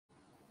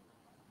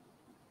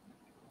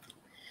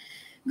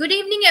Good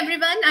evening,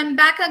 everyone. I'm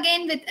back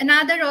again with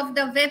another of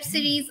the web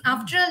series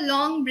after a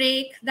long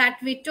break that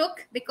we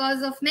took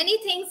because of many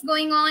things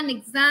going on,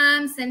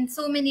 exams, and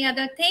so many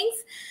other things.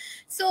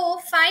 So,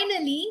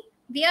 finally,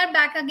 we are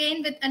back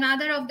again with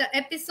another of the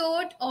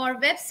episode or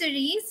web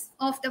series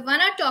of the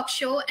Vana Talk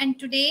Show. And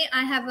today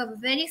I have a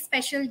very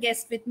special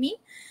guest with me.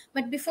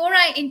 But before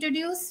I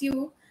introduce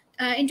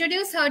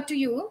her to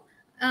you,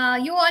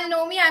 you all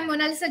know me. I'm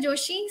Monalisa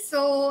Joshi.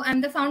 So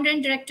I'm the founder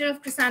and director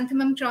of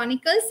Chrysanthemum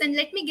Chronicles. And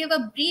let me give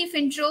a brief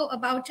intro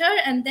about her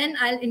and then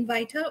I'll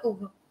invite her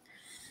over.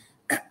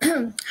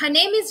 Her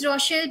name is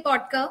Rochelle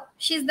Potkar.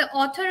 She's the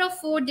author of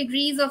 4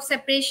 Degrees of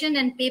Separation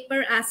and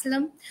Paper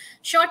Asylum.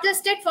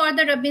 Shortlisted for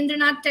the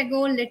Rabindranath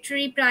Tagore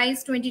Literary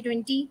Prize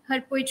 2020,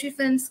 her poetry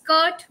film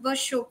Skirt was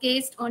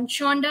showcased on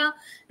Shonda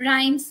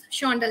Rhimes'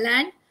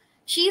 Shondaland.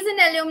 She is an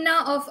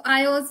alumna of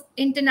IO's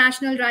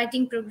International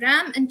Writing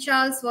Program and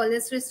Charles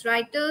Wallace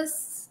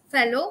Writers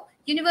Fellow,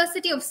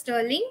 University of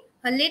Stirling.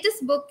 Her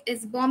latest book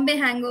is Bombay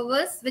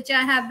Hangovers, which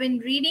I have been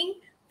reading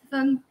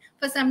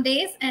for some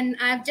days, and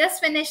I've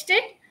just finished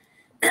it.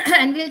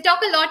 And we'll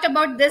talk a lot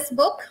about this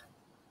book.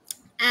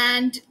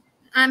 And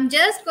I'm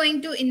just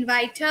going to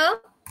invite her.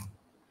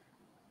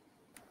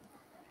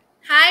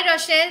 Hi,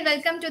 Rochelle.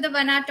 Welcome to the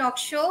Vana Talk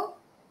Show.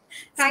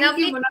 Thank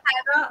you,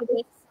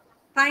 Monalisa.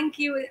 Thank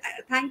you.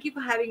 Thank you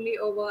for having me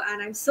over,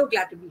 and I'm so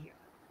glad to be here.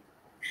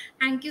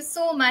 Thank you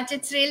so much.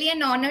 It's really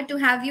an honor to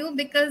have you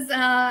because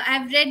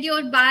I've read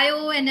your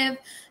bio and I've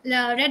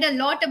read a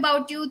lot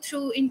about you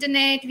through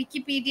internet,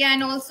 Wikipedia,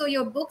 and also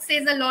your book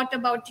says a lot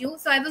about you.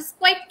 So I was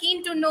quite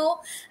keen to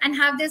know and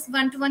have this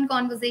one-to-one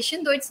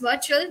conversation, though it's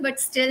virtual, but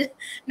still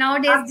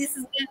nowadays this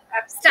is the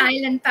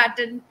style and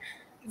pattern.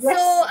 Yes,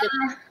 so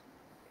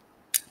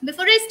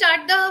before I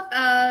start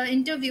the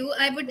interview,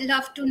 I would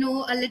love to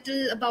know a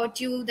little about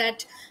you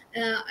that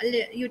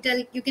you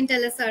can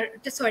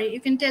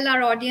tell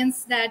our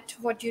audience that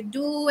what you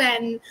do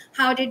and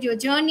how did your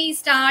journey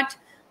start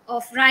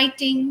of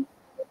writing.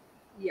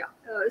 Yeah.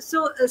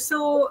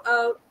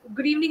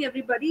 Good evening,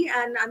 everybody,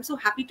 and I'm so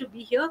happy to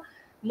be here.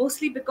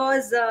 Mostly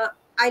because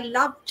I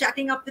love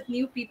chatting up with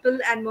new people,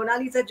 and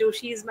Monalisa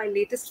Joshi is my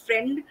latest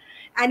friend,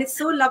 and it's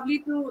so lovely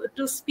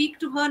to speak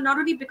to her. Not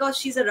only because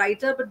she's a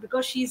writer, but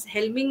because she's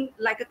helming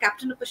like a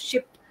captain of a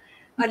ship,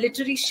 a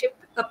literary ship,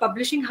 a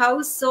publishing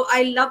house. So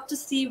I love to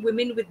see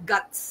women with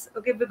guts.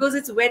 Okay, because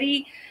it's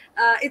a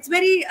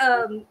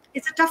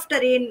tough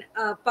terrain,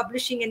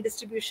 publishing and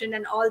distribution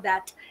and all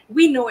that.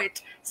 We know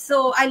it.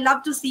 So I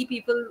love to see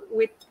people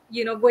with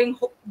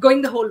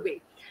going the whole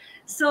way.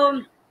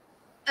 So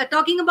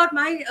talking about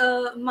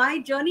my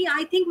journey,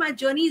 I think my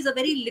journey is a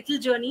very little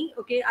journey.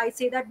 Okay, I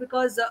say that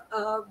because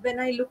when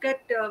I look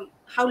at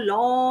how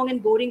long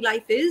and boring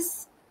life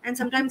is, and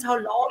sometimes how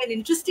long and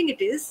interesting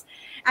it is,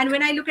 and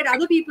when I look at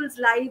other people's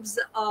lives,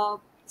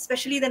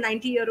 especially the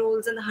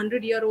 90-year-olds and the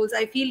 100-year-olds,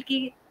 I feel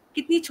ki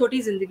kitni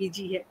choti zindagi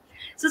ji hai.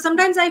 So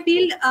sometimes I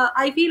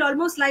feel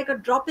almost like a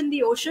drop in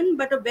the ocean,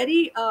 but a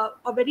very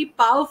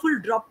powerful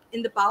drop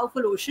in the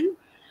powerful ocean.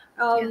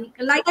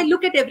 Like I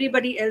look at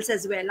everybody else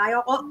as well.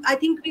 I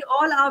think we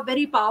all are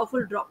very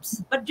powerful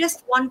drops, but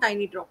just one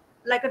tiny drop,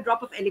 like a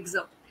drop of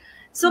elixir.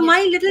 So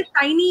my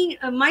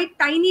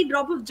tiny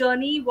drop of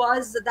journey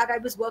was that I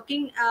was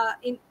working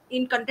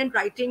in content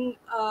writing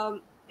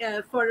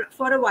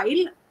for a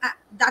while.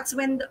 That's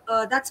when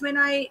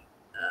I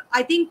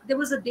think there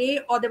was a day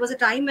or there was a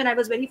time when I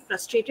was very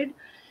frustrated,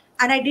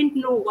 and I didn't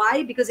know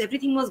why, because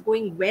everything was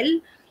going well,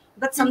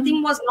 but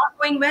something was not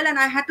going well, and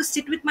I had to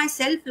sit with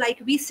myself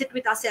like we sit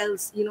with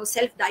ourselves,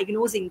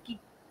 self-diagnosing.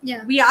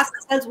 We ask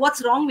ourselves,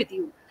 what's wrong with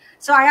you?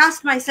 So I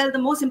asked myself the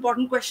most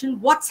important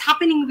question, what's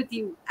happening with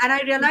you? And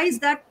I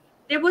realized that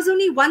there was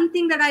only one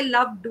thing that I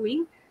loved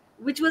doing,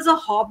 which was a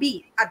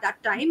hobby at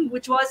that time,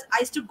 which was I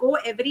used to go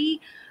every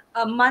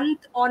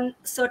month on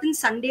certain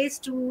Sundays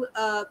to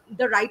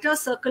the writer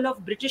circle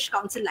of British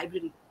Council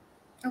Library.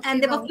 Okay,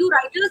 and there were few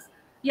writers.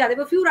 Yeah, there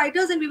were few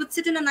writers, and we would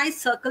sit in a nice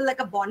circle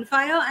like a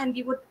bonfire, and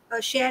we would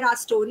share our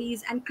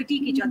stories and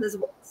critique each other's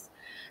works.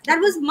 That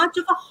was much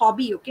of a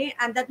hobby, okay?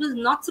 And that was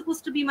not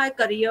supposed to be my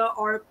career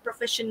or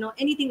profession or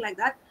anything like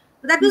that.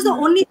 But that was the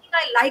only thing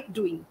I liked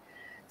doing.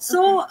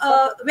 So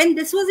when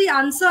this was the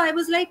answer, I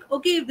was like,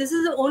 okay, if this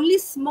is the only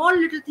small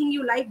little thing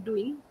you like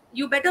doing,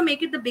 you better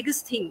make it the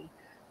biggest thing.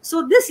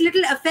 So this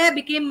little affair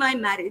became my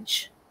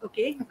marriage,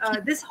 okay?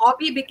 This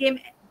hobby became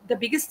the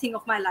biggest thing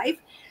of my life.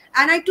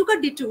 And I took a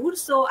detour.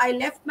 So I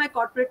left my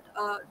corporate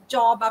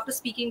job after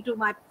speaking to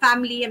my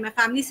family, and my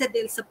family said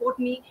they'll support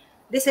me.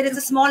 They said, it's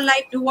a small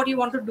life, do what you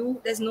want to do.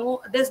 There's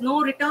no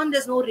return,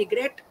 there's no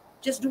regret.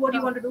 Just do what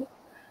you want to do.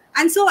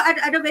 And so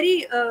at a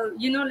very,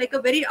 like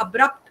a very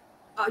abrupt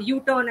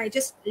U-turn, I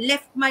just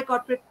left my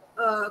corporate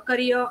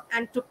career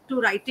and took to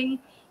writing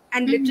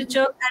and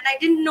literature. And I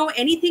didn't know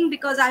anything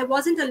because I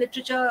wasn't a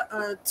literature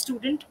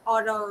student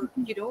or,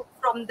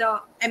 from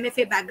the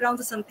MFA background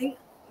or something.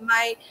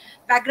 My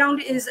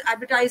background is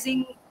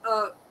advertising,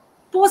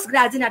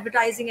 postgrads in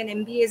advertising and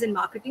MBAs in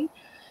marketing.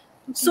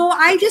 So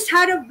I just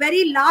had a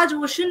very large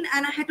ocean,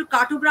 and I had to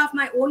cartograph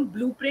my own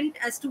blueprint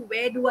as to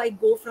where do I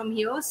go from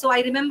here. So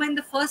I remember in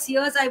the first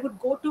years, I would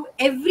go to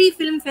every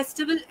film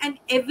festival and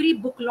every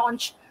book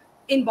launch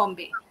in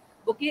Bombay.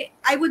 Okay,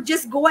 I would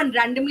just go and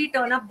randomly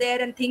turn up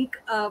there and think,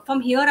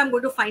 from here I'm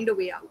going to find a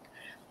way out.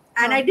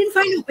 And I didn't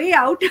find a way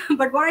out,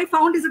 but what I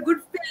found is a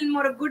good film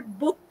or a good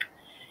book,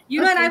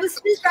 and I was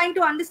still trying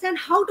to understand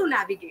how to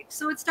navigate.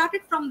 So it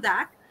started from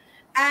that.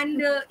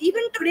 And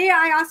even today,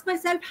 I ask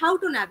myself how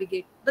to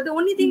navigate. But the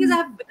only thing is, I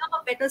have become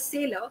a better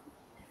sailor.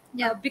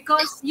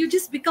 Because you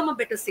just become a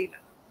better sailor.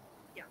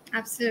 Yeah,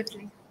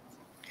 absolutely.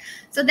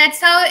 So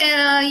that's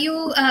how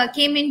you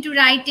came into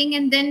writing,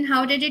 and then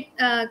how did it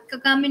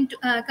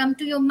come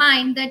to your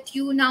mind that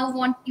you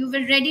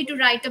were ready to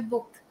write a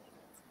book?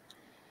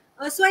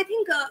 So I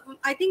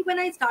think when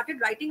I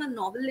started writing a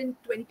novel in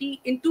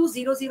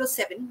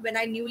 2007, when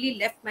I newly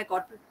left my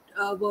corporate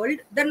world,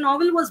 the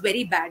novel was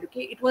very bad.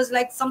 Okay, it was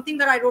like something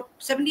that I wrote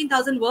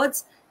 17,000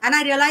 words, and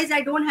I realized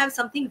I don't have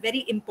something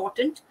very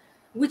important,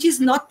 which is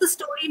not the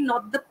story,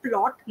 not the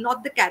plot,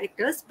 not the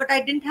characters, but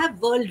I didn't have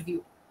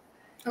worldview.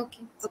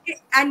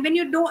 Okay, and when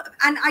you don't,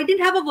 and I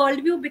didn't have a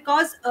worldview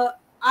because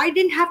I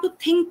didn't have to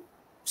think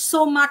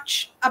so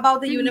much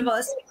about the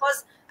universe,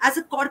 because as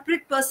a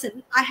corporate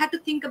person, I had to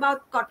think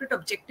about corporate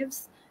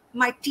objectives,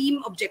 my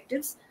team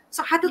objectives.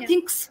 So I had to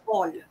think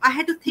small. I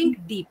had to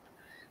think deep,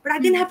 but I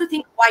didn't have to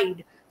think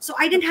wide. So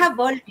I didn't have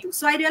worldview.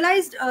 So I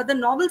realized the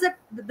novel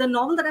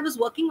that I was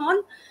working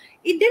on,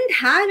 it didn't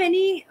have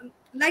any,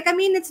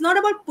 it's not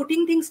about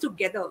putting things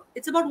together.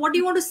 It's about what do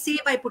you want to say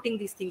by putting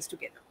these things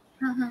together.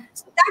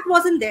 So that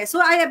wasn't there.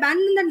 So I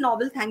abandoned the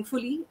novel,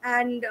 thankfully,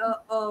 and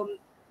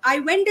I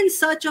went in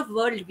search of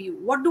worldview.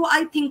 What do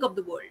I think of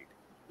the world?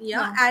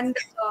 And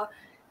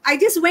I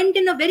just went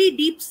in a very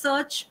deep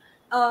search.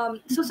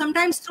 So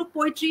sometimes through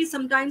poetry,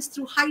 sometimes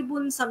through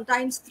haibun,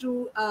 sometimes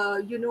through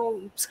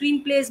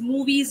screenplays,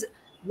 movies,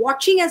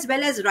 watching as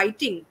well as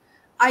writing.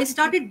 I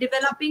started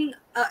developing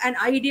an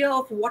idea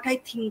of what I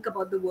think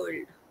about the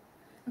world.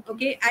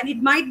 Okay, and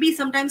it might be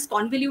sometimes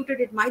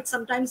convoluted, it might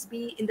sometimes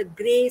be in the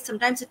gray,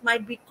 sometimes it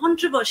might be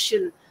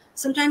controversial,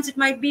 sometimes it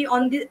might be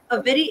on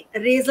a very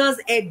razor's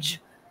edge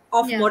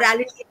of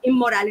morality,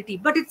 immorality,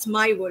 but it's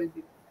my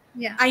worldview.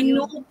 I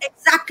know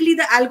exactly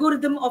the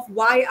algorithm of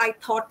why I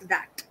thought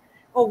that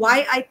or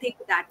why I think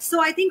that.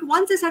 So I think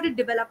once I started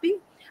developing,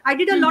 I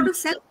did a lot of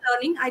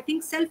self-learning. I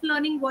think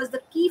self-learning was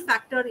the key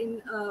factor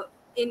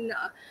in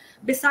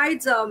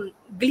besides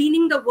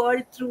gleaning the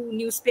world through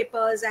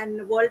newspapers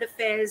and world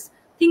affairs,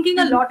 thinking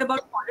a lot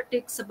about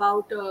politics,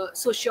 about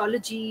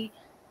sociology,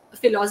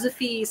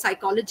 philosophy,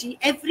 psychology,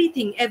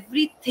 everything.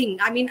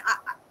 I mean,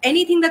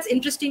 anything that's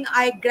interesting,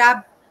 I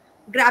grab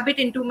it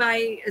into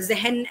my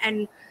zehen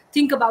and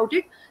think about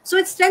it. So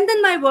it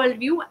strengthened my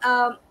worldview.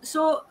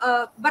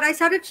 But I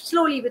started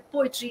slowly with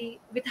poetry,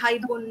 with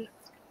haibun.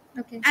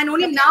 And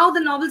only now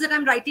the novels that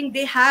I'm writing,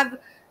 they have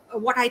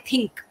what I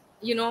think,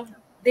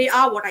 they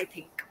are what I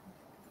think.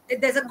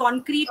 There's a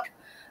concrete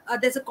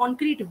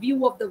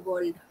view of the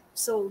world.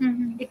 So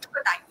it took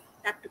time.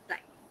 That took time.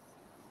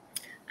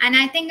 And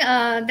I think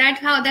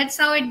that's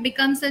how it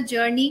becomes a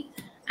journey.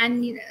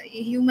 And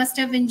you must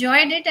have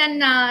enjoyed it. And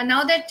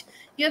now that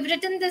you have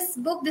written this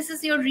book, this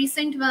is your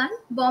recent one,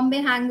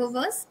 Bombay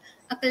Hangovers,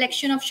 a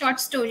collection of short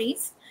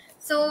stories.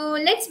 So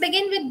let's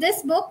begin with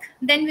this book.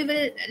 Then we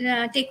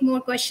will take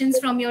more questions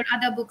from your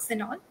other books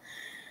and all.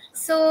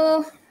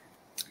 So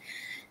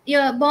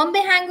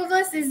Bombay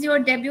Hangovers is your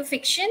debut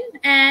fiction,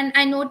 and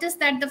I noticed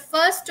that the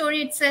first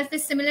story itself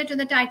is similar to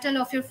the title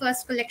of your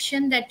first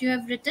collection that you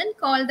have written,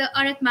 called The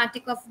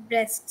Arithmetic of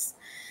Breasts.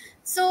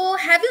 So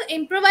have you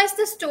improvised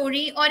the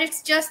story, or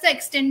it's just the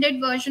extended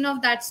version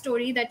of that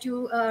story that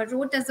you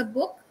wrote as a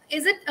book?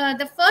 Is it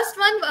the first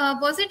one,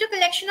 was it a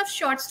collection of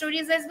short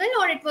stories as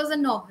well, or it was a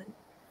novel?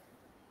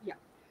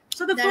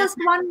 So the first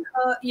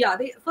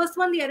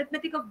one, The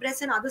Arithmetic of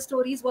Breasts and Other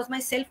Stories, was my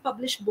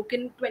self-published book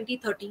in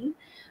 2013,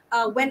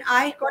 when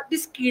I got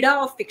this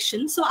kida of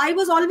fiction. So I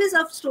was always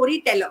a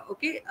storyteller.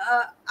 Okay,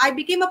 I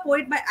became a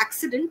poet by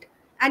accident,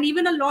 and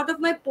even a lot of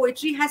my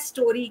poetry has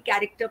story,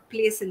 character,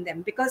 place in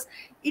them, because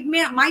it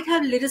might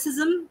have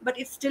lyricism, but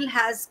it still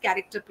has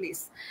character,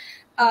 place.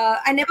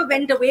 I never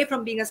went away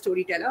from being a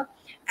storyteller,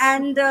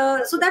 and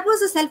so that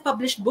was a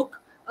self-published book.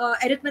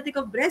 Arithmetic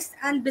of Breast,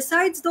 and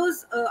besides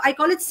those, I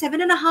call it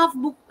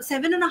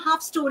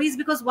 7.5 stories,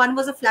 because one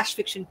was a flash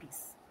fiction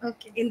piece.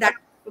 In that.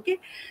 Okay,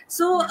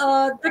 so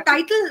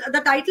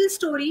the title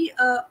story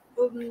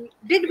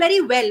did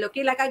very well.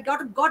 Okay, like I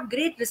got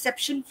great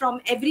reception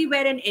from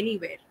everywhere and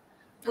anywhere.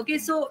 Okay,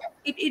 so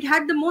it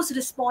had the most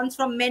response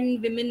from men,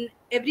 women,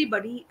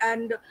 everybody,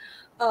 and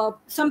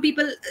some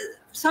people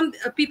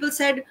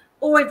said,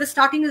 oh, if the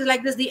starting is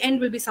like this, the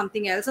end will be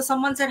something else. Or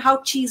someone said,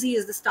 how cheesy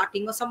is the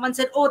starting? Or someone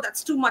said, oh,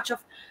 that's too much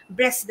of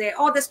breast there.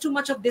 Oh, there's too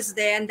much of this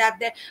there and that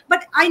there.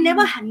 But I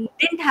never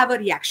didn't have a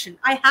reaction.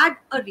 I had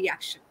a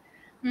reaction.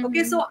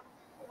 Okay, so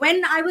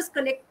when I was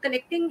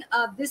collecting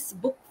this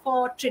book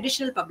for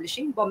traditional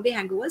publishing, Bombay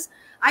Hangovers,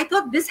 I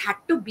thought this had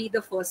to be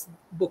the first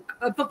book,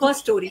 first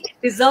story. It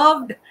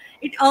deserved,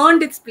 it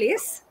earned its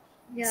place.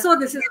 Yeah. So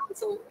this is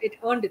also, it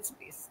earned its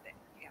place then.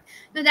 Yeah.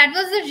 So that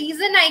was the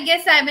reason, I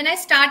guess, when I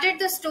started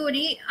the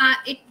story,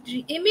 it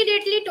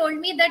immediately told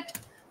me that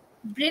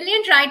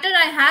brilliant writer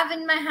I have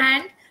in my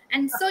hand,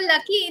 and so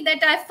lucky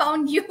that I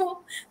found you,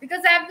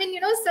 because I've been,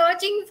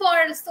 searching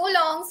for so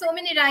long, so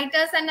many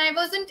writers, and I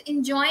wasn't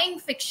enjoying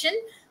fiction.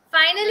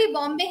 Finally,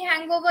 Bombay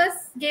Hangovers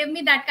gave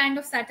me that kind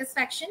of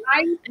satisfaction.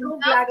 I'm I so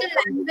love glad. the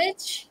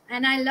language,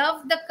 and I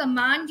love the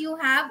command you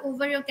have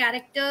over your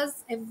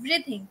characters,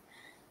 everything.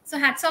 So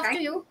hats off to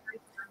you.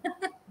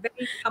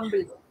 Very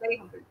humble, very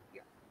humble.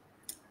 Yeah.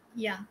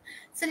 Yeah.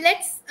 So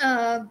let's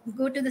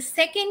go to the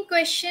second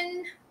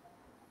question.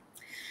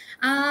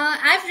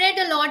 I've read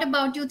a lot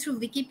about you through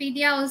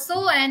Wikipedia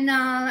also, and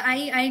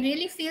I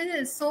really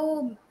feel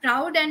so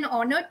proud and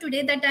honored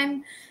today that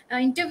I'm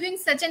interviewing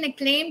such an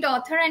acclaimed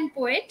author and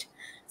poet.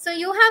 So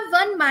you have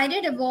won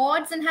myriad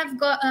awards and have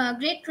got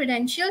great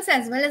credentials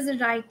as well as a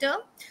writer.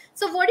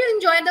 So what do you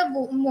enjoy the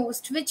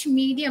most? Which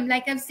medium?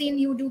 Like, I've seen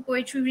you do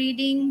poetry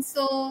reading.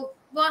 So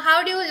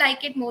how do you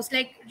like it most?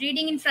 Like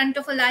reading in front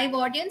of a live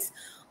audience,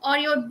 or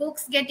your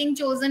books getting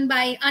chosen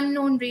by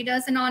unknown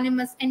readers,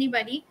 anonymous,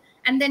 anybody,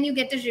 and then you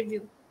get a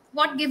review?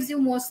 What gives you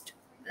most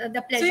the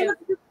So pleasure?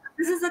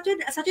 this is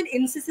such an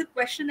incisive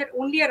question that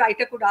only a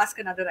writer could ask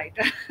another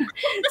writer.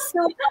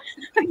 So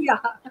yeah,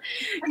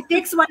 it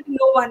takes one to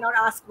know one or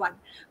ask one.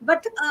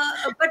 But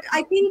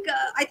I think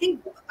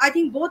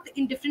both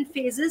in different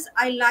phases.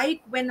 I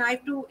like when I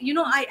have to,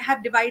 I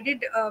have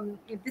divided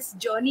this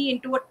journey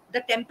into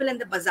the temple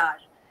and the bazaar.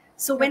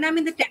 So when I'm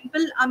in the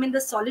temple, I'm in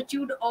the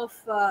solitude of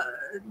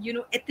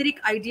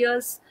etheric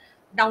ideas,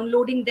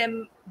 downloading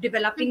them,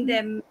 developing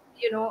them,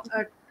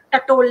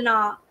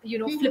 tatolna,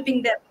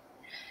 flipping them,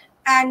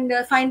 and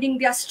finding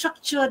their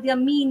structure, their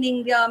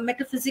meaning, their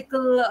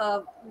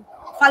metaphysical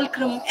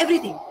fulcrum,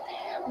 everything.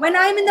 When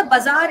I'm in the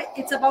bazaar,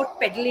 it's about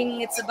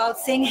peddling, it's about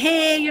saying,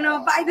 hey,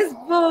 buy this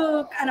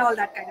book and all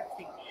that kind of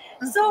thing.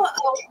 So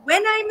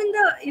when I'm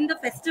in the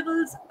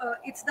festivals,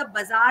 it's the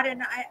bazaar,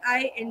 and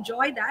I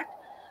enjoy that.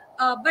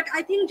 But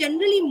I think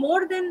generally,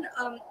 more than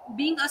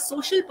being a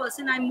social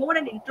person, I'm more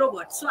an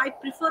introvert. So I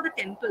prefer the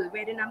temple,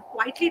 wherein I'm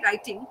quietly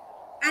writing,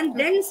 and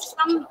then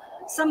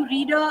some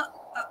reader,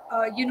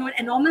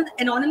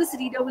 anonymous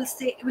reader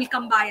will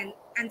come by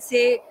and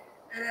say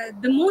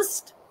the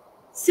most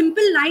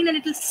simple line, and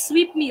it will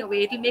sweep me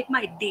away. It will make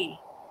my day.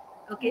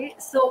 Okay,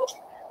 so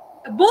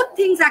both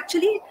things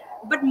actually,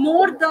 but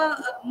more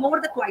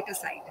the quieter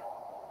side.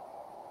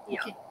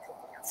 Yeah. Okay.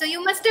 So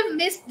you must have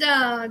missed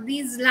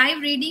these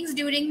live readings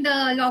during the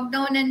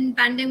lockdown and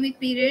pandemic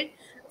period.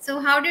 So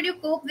how did you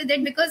cope with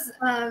it? Because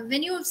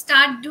when you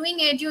start doing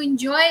it, you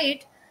enjoy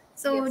it.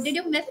 So Yes. did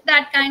you miss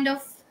that kind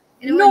of,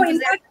 No,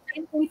 enthusiasm?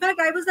 in fact,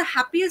 I was the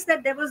happiest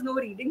that there was no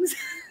readings.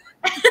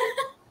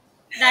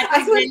 That I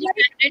was was really like,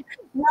 candid.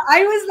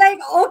 I was like,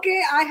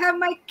 okay, I have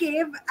my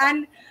cave,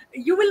 and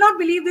you will not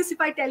believe this if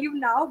I tell you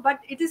now, but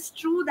it is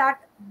true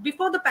that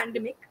before the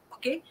pandemic,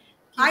 okay,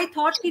 I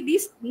thought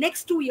these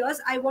next 2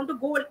 years I want to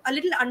go a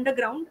little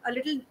underground, a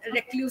little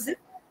reclusive.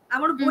 I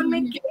want to go in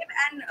my cave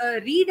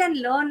and read and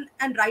learn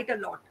and write a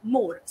lot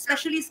more,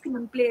 especially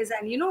screenplays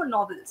and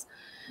novels.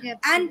 Yeah,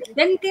 And absolutely.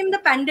 then came the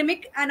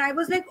pandemic, and I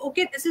was like,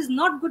 okay, this is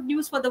not good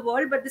news for the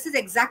world, but this is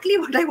exactly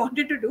what I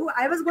wanted to do.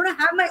 I was going to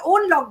have my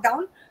own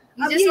lockdown.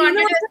 You just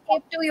wanted to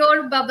escape to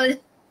your bubble.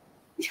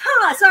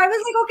 Yeah, so I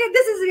was like, okay,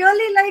 this is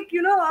really like,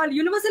 a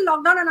universal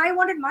lockdown, and I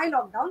wanted my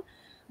lockdown.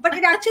 But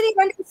it actually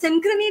went in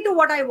synchrony to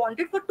what I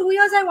wanted. For 2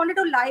 years, I wanted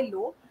to lie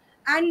low.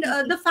 And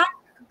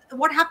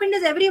what happened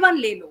is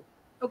everyone lay low.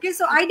 Okay,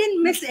 so I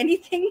didn't miss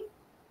anything.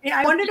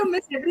 I wanted to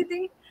miss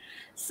everything.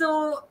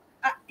 So,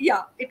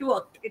 yeah, it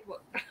worked. It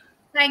worked.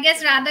 I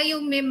guess rather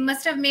you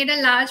must have made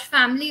a large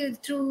family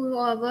through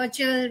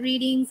virtual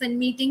readings and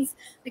meetings,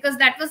 because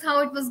that was how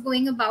it was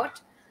going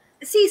about.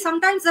 See,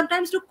 sometimes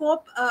to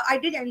cope, I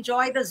did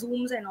enjoy the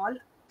zooms and all.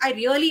 I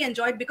really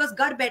enjoyed, because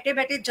gar bete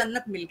bete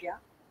jannat mil gaya.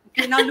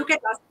 Okay, now look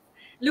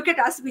at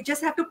us, we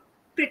just have to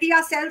pretty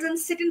ourselves and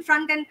sit in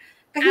front, and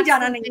kahin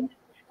jana nahi, Absolutely.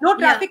 no Yeah,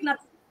 traffic,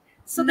 nothing.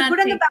 So the good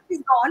and the nothing. bad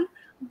is gone.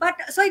 But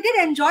so I did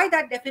enjoy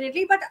that,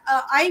 definitely, but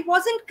I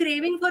wasn't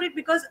craving for it,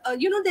 because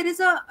there is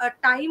a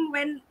time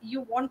when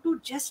you want to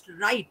just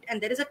write, and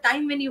there is a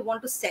time when you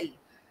want to sell.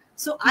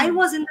 So I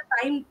was in the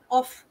time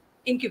of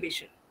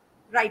incubation,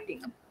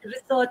 writing,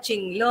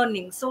 researching,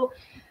 learning. So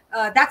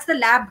that's the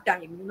lab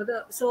time,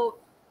 so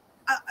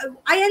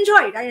I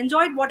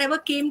enjoyed whatever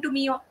came to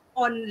me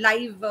on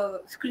live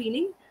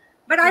screening,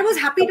 but I was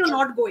happy to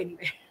not go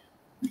anywhere.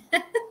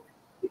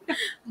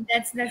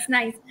 That's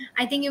nice.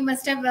 I think you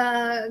must have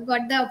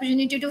got the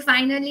opportunity to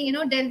finally,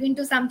 delve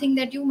into something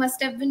that you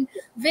must have been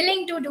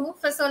willing to do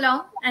for so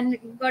long, and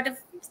got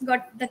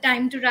the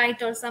time to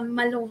write or some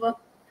mull over.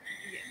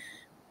 Yes.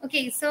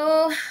 Okay,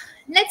 so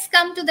let's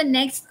come to the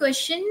next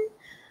question.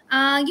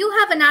 You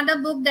have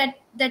another book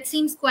that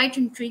seems quite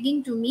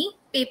intriguing to me,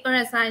 Paper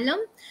Asylum,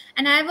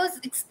 and I was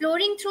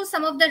exploring through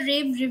some of the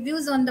rave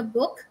reviews on the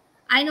book.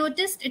 I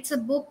noticed it's a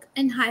book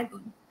in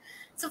Haibun.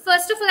 So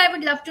first of all, I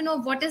would love to know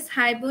what is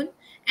Haibun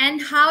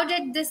and how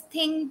did this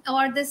thing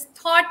or this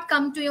thought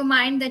come to your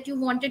mind that you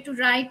wanted to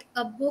write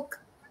a book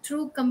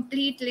through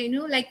completely,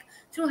 like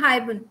through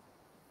Haibun.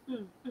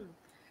 Hmm, hmm.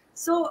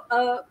 So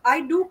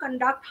I do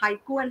conduct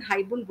haiku and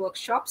haibun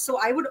workshops. So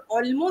I would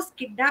almost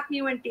kidnap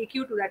you and take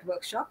you to that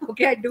workshop.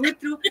 Okay, I do it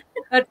through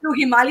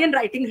Himalayan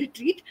writing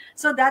retreat.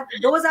 So that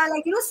those are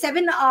like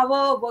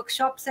 7-hour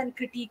workshops and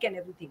critique and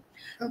everything.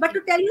 But Okay.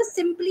 to tell you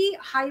simply,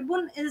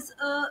 haibun is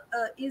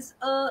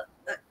a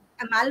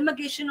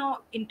amalgamation or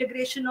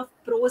integration of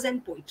prose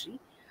and poetry.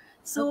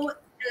 So Okay.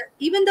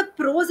 even the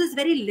prose is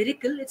very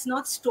lyrical. It's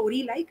not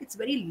story like. It's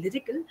very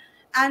lyrical,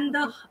 and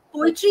the Okay.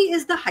 poetry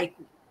is the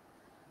haiku.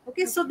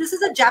 Okay, so Okay. this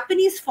is a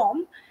Japanese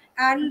form,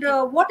 and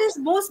Okay. what is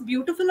most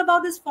beautiful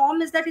about this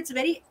form is that it's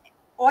very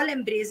all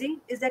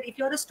embracing. Is that if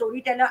you're a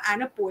storyteller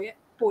and a poet,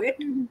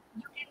 Mhm.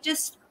 you can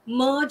just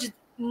merge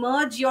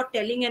your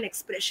telling and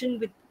expression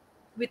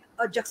with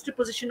a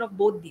juxtaposition of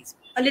both these.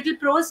 A little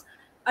prose,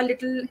 a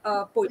little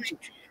poetry. Poetry.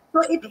 So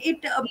Okay.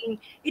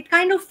 it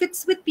kind of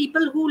fits with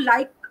people who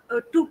like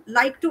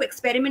to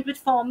experiment with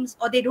forms,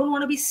 or they don't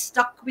want to be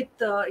stuck with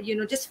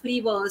just free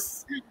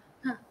verse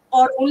Huh.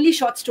 or only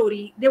short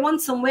story. They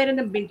want somewhere in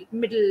the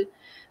middle.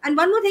 And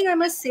one more thing I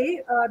must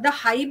say, the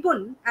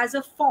haibun as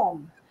a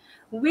form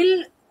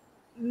will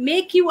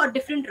make you a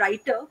different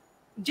writer,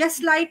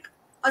 just like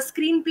a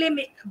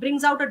screenplay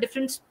brings out a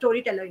different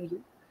storyteller in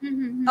you.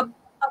 A, Mhm.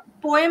 a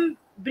poem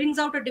brings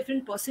out a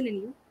different person in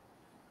you.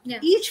 Yeah.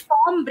 Each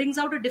form brings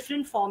out a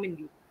different form in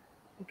you.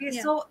 Okay,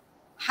 Yeah. so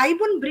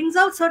haibun brings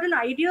out certain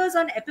ideas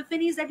and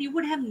epiphanies that you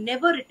would have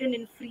never written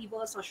in free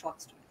verse or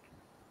short story.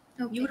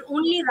 You Okay. would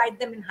only write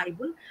them in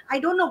haibun. I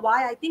don't know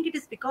why. I think it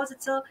is because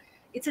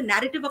it's a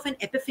narrative of an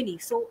epiphany.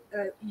 So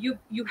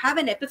you have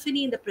an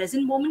epiphany in the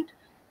present moment,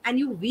 and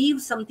you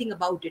weave something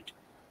about it,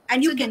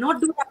 and you So did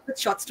cannot do that with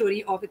short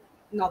story or with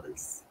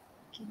novels.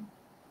 okay.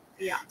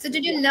 Yeah. So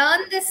did you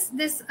learn this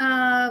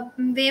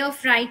way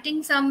of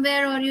writing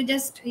somewhere, or you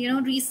just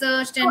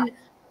researched So, and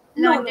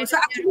no, learned no. it So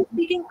on your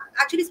own?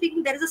 actually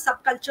speaking, there is a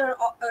subculture.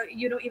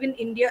 Even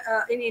India.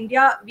 In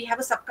India, we have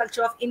a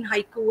subculture of in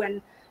haiku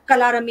and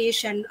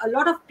kalaramesh, and a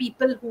lot of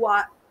people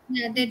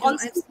Yeah, who they do. I've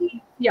constantly,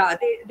 seen. yeah,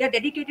 they're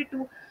dedicated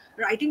to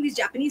writing these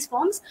Japanese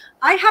forms.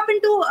 I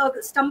happened to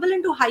stumble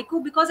into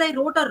haiku because I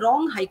wrote a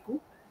wrong haiku,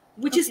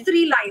 which is Okay.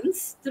 three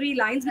lines,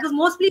 because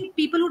mostly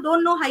people who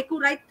don't know haiku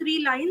write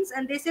 3 lines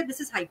and they say this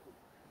is haiku.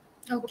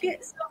 Okay. Okay,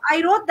 so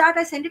I wrote that,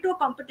 I sent it to a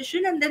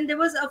competition, and then there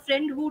was a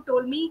friend who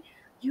told me,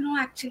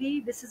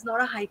 actually, this is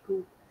not a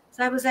haiku.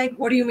 So I was like,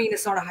 what do you mean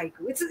it's not a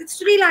haiku? It's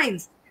 3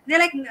 lines. They're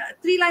like,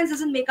 3 lines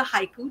doesn't make a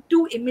haiku,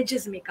 2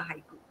 images make a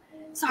haiku.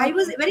 So I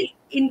was Okay. very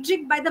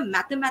intrigued by the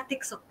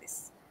mathematics of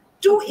this.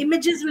 Two Okay.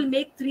 images will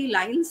make 3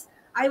 lines.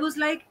 I was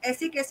like,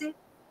 essay, kaise?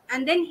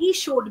 And then he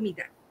showed me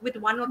that with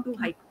one or two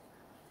Okay. haiku.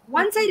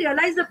 Once I Okay.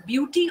 realized the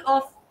beauty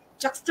of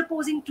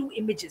juxtaposing two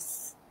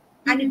images,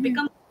 and it Mm-hmm.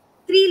 becomes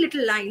 3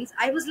 little lines,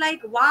 I was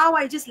like, wow,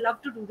 I just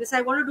love to do this.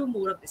 I want to do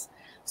more of this.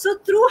 So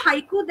through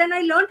haiku, then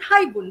I learned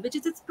haibun, which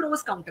is its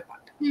prose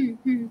counterpart.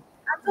 Mm-hmm. And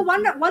so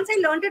Okay. once I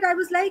learned it, I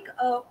was like,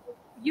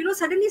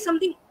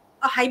 suddenly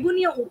a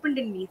haibunia opened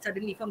in me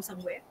suddenly from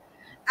somewhere.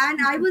 And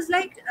I Okay. was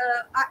like,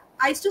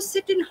 I used to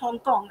sit in Hong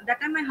Kong.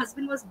 That time my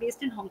husband was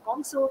based in Hong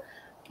Kong. So,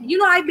 Okay.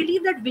 I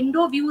believe that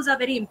window views are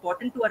very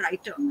important to a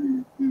writer.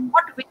 Mm-hmm.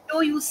 What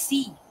window you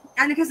see.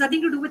 And it has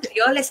nothing to do with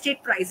real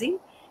estate pricing.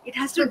 It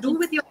has to do Okay.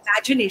 with your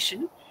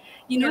imagination.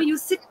 Yeah. You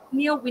sit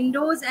near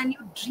windows and you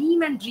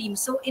dream and dream.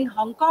 So in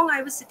Hong Kong,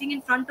 I was sitting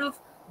in front of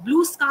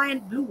blue sky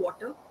and blue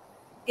water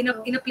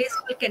Oh. in a place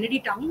called Kennedy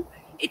Town.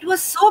 It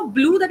was so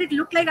blue that it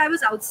looked like I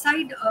was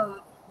outside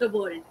the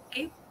world.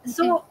 Okay, Okay.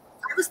 so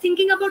I was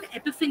thinking about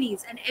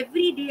epiphanies, and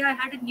every day I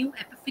had a new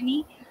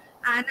epiphany,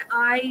 and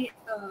I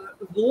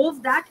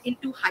wove that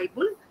into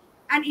haibun,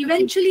 and Okay.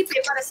 eventually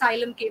Paper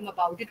Asylum came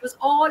about. It was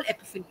all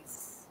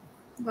epiphanies.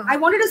 Wow. I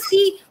wanted to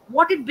see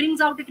what it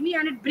brings out at me,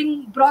 and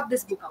it brought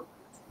this book out.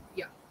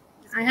 Yeah,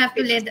 this I book, have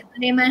to Paper.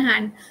 lay my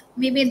hand.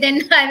 Maybe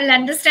then I will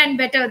understand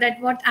better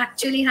that what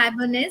actually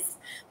Hibern is.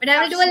 But I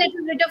will do a Absolutely.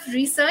 little bit of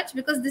research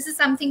because this is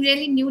something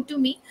really new to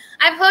me.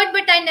 I've heard,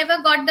 but I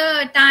never got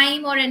the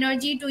time or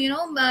energy to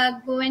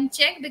go and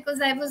check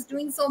because I was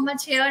doing so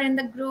much here in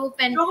the group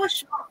and Sure,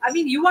 sure. I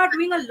mean, you are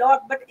doing a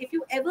lot, but if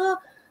you ever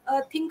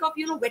think of,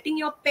 wetting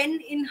your pen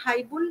in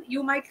haibun,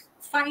 you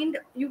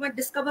might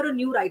discover a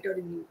new writer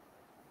in you.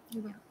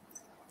 yeah,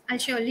 I'll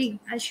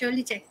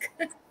surely check.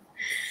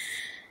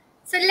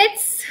 So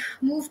let's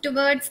move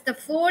towards the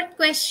fourth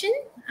question.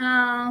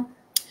 Uh,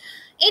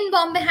 in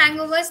Bombay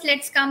Hangovers,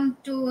 let's come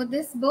to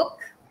this book.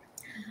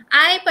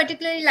 I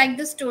particularly like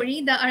the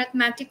story, The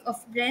Arithmetic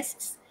of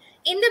Breasts.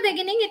 In the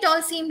beginning, it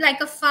all seemed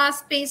like a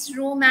fast paced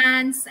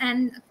romance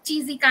and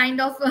cheesy kind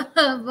of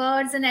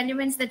words and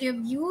elements that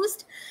you've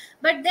used.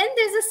 But then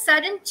there's a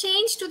sudden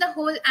change to the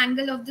whole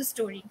angle of the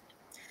story.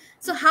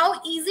 So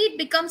how easy it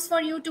becomes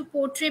for you to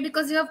portray,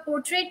 because you have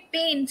portrayed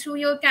pain through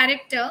your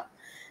character.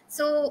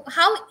 So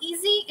how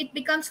easy it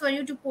becomes for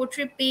you to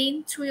portray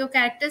pain through your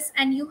characters,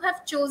 and you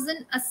have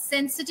chosen a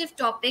sensitive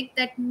topic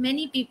that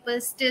many people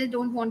still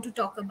don't want to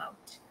talk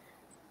about.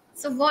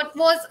 So what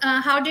was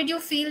how did you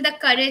feel the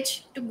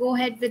courage to go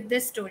ahead with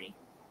this story?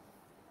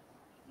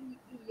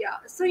 Yeah.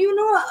 So,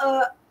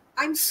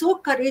 I'm so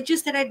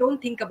courageous that I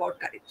don't think about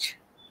courage.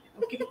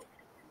 Okay.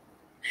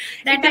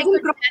 That It I doesn't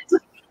could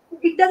cross,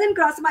 it doesn't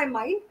cross my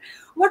mind.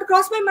 What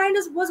crossed my mind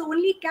was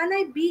only, can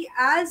I be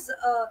as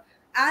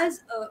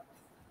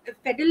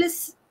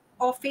fidelous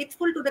or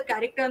faithful to the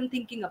character I'm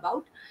thinking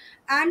about.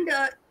 And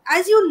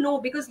as you know,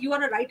 because you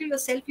are a writer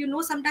yourself, you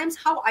know sometimes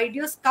how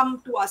ideas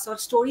come to us or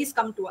stories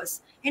come to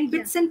us in yeah.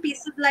 bits and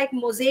pieces like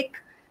mosaic,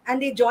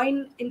 and they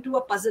join into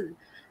a puzzle.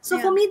 So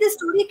Yeah. for me, this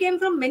story came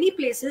from many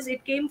places.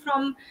 It came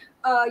from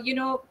uh, you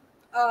know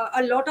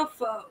a lot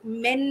of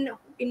men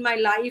in my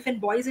life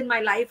and boys in my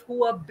life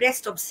who were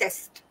breast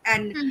obsessed,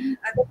 and Mhm.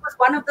 that was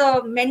one of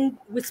the men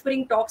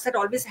whispering talks that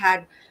always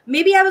had.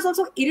 Maybe I was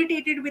also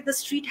irritated with the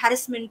street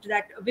harassment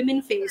that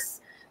women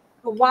face.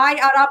 Okay. Why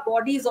are our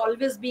bodies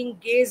always being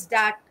gazed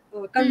at,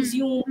 Hmm.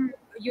 consumed,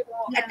 Yeah.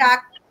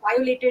 attacked,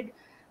 violated?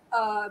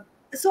 uh,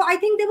 so I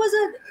think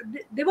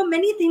there were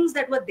many things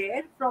that were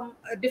there from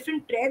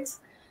different threads.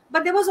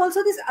 But there was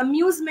also this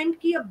amusement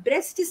ki a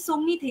breast is so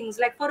many things.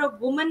 Like for a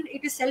woman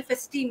it is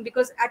self-esteem,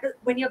 because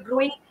when you're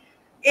growing,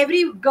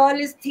 every girl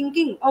is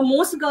thinking, or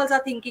most girls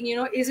are thinking,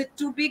 is it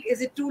too big,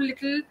 is it too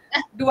little,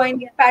 do I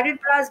need Yeah. padded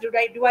bras, do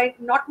I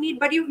not need?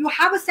 But you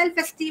have a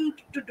self-esteem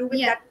to do with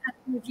Yeah. that,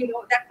 Absolutely.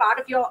 that part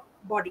of your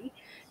body,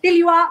 till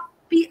you are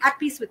at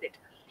peace with it.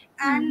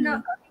 And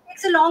Mm-hmm. it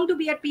takes a long to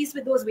be at peace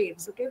with those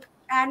waves. Okay.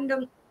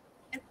 And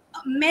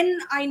men,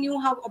 I knew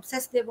how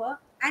obsessed they were,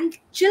 and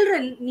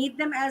children need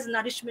them as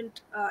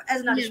nourishment,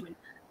 Yeah.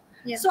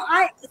 Yeah. so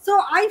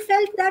I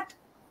felt that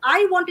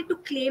I wanted to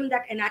claim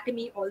that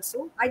anatomy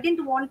also. I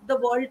didn't want the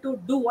world to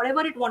do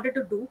whatever it wanted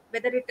to do,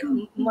 whether it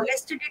Mm-hmm.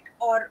 molested it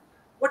or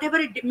whatever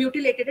it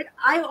mutilated it.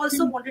 I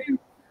also wanted Mm-hmm.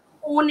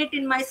 to own it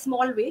in my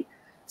small way.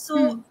 So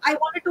Mm. I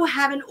wanted to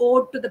have an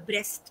ode to the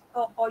breast,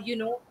 or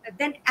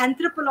then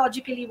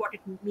anthropologically what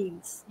it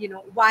means.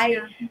 Why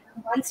Yeah.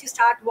 once you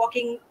start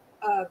walking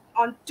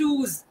on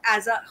twos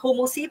as a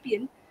Homo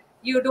sapien,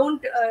 you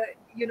don't,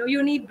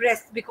 you need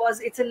breasts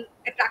because it's an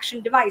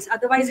attraction device.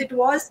 Otherwise, Yeah. it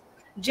was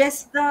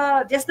just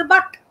the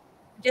butt,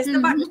 just the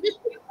butt.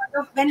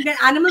 Mm-hmm. When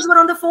animals were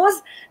on the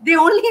fours, they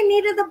only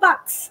needed the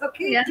butts.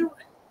 Okay, Yeah.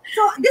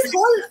 so this Exactly.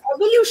 whole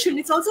evolution,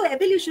 it's also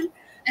evolution.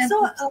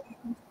 So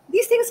Absolutely.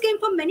 these things came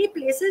from many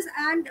places,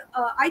 and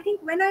I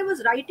think when I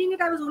was writing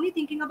it, I was only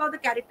thinking about the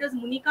characters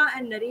Munika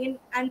and Naren,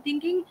 and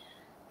thinking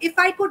if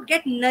I could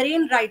get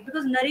Naren right,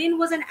 because Naren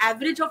was an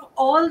average of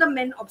all the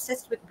men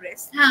obsessed with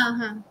breasts.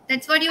 Uh-huh.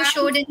 That's what you And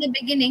showed in the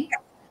beginning.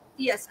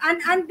 yes,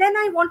 and then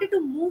I wanted to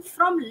move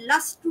from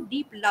lust to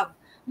deep love,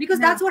 because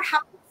Yeah. that's what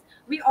happens.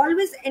 We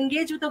always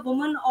engage with a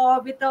woman,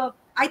 or with a,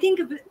 I think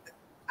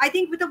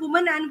with a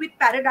woman and with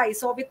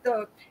paradise, or with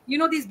the,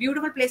 these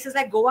beautiful places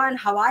like Goa and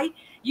Hawaii.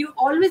 You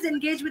always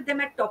engage with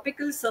them at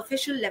topical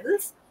superficial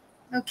levels,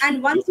 and Okay.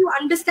 once you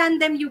understand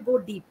them, you go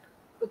deep.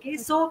 Okay,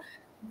 so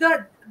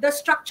the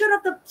structure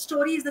of the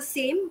story is the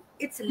same.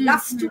 It's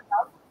lust Mm-hmm. to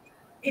love,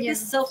 it Yeah. is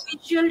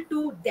superficial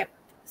to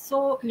depth.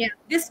 So Yeah.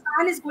 this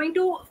man is going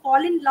to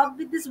fall in love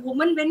with this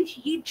woman when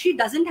she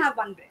doesn't have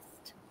one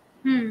breast,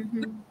 which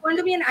Mm-hmm. is going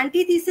to be an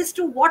antithesis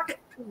to what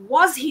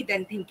was he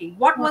then thinking,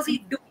 what was he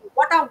doing,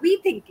 what are we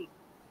thinking.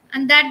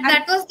 And that And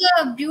that was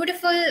the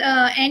beautiful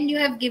end you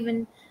have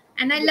given.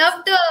 And I yes,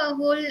 love the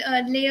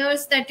whole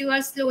layers that you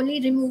are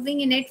slowly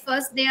removing in it.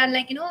 First they are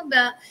like,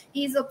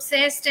 he's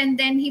obsessed, and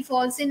then he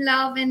falls in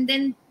love, and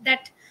then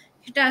that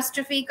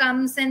catastrophe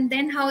comes, and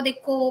then how they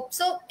cope.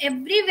 So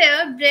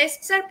everywhere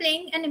breasts are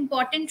playing an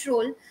important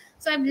role.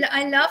 So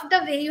I love the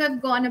way you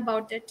have gone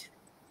about it.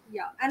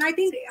 yeah. And I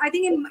think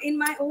in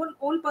my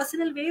own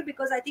personal way,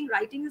 because I think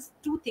writing is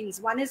two things.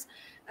 One is,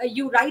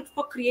 you write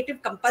for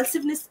creative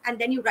compulsiveness, and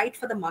then you write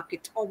for the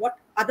market or what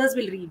others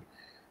will read.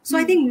 So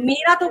I think Hmm.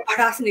 mera to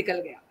bhadas nikal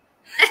gaya.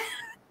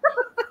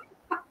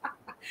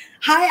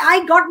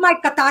 I got my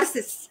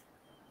catharsis.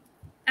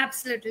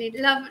 Absolutely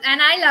love,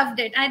 and I loved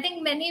it. I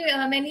think many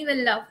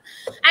will love,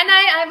 and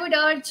I would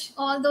urge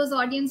all those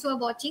audience who are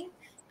watching,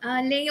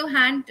 lay your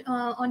hand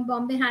on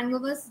Bombay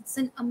Hangovers. It's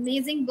an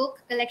amazing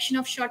book, collection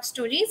of short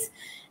stories.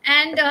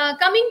 And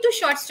coming to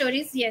short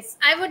stories, yes,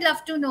 I would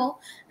love to know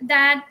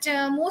that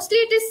mostly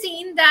it is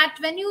seen that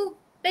when you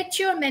pitch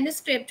your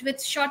manuscript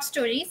with short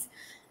stories,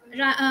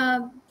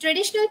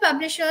 traditional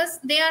publishers,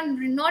 they are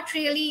not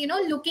really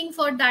looking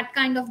for that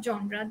kind of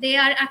genre. They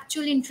are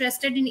actually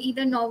interested in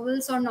either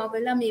novels or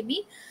novella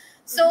maybe.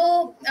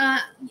 So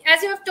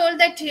as you have told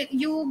that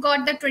you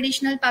got the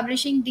traditional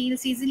publishing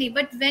deals easily,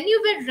 but when you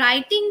were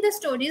writing the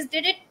stories,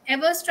 did it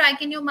ever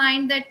strike in your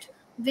mind that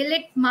will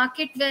it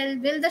market well,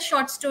 will the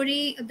short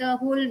story, the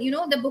whole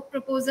the book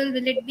proposal,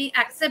 will it be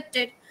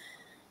accepted?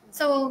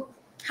 So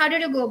how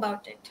did you go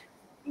about it?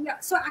 Yeah,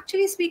 so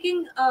actually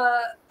speaking,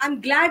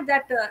 I'm glad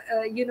that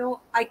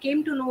I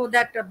came to know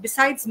that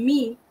besides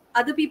me,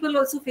 other people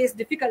also face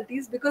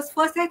difficulties, because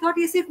first I thought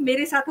ये सिर्फ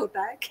मेरे साथ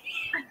होता है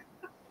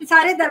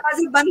सारे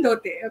दरवाजे बंद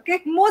होते हैं, okay,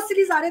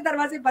 mostly सारे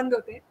दरवाजे बंद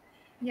होते हैं,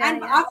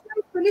 and after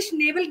I finished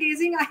navel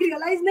gazing I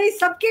realized नहीं,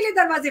 सबके लिए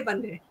दरवाजे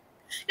बंद हैं.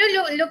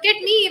 No, look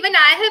at me. Even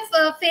I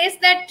have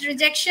faced that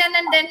rejection,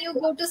 and then you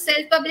go to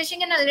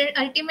self-publishing, and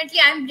ultimately,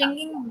 I'm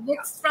bringing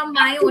books from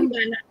my own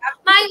banner,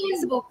 my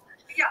own book.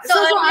 Yeah. So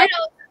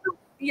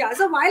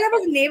So while I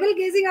was navel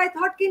gazing, I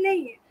thought कि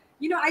नहीं,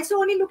 I should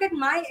only look at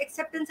my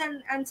acceptance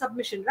and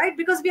submission, right?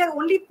 Because we are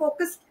only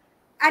focused,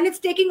 and it's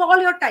taking all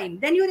your time.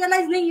 Then you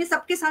realize नहीं, ये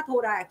सबके साथ हो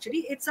रहा है.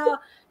 Actually, it's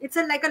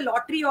a like a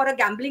lottery or a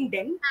gambling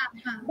den.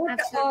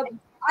 But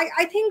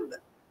I think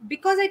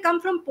because I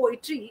come from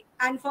poetry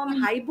and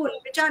from haibun,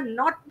 which are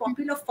not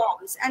popular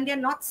forms and they're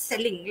not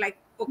selling, like,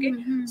 okay,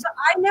 so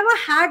I never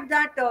had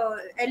that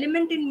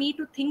element in me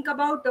to think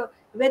about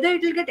whether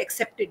it will get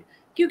accepted,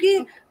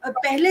 क्योंकि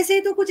पहले से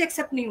तो कुछ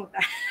accept नहीं होता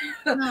है.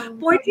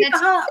 Poetry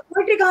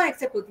कहाँ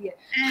accept होती है,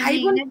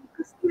 हाइबन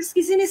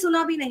किसी ने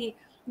सुना भी नहीं.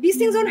 These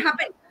things don't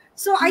happen.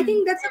 So I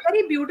think that's a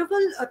very beautiful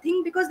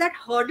thing, because that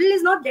hurdle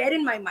is not there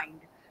in my mind.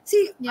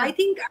 See, I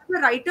think as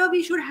a writer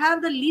we should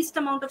have the least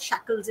amount of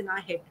shackles in our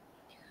head.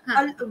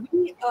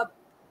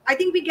 I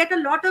think we get a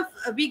lot of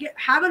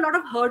have a lot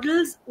of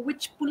hurdles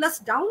which pull us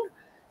down.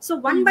 So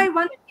one by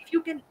one,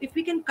 if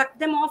we can cut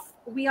them off,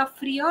 we are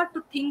freer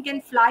to think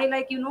and fly,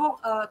 like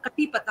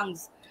kati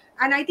patangs.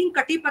 And I think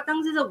kati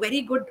patangs is a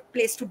very good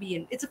place to be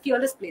in. It's a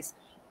fearless place.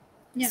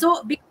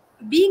 So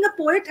being a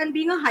poet and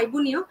being a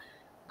haibuniya,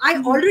 I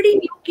already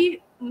knew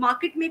कि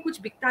market में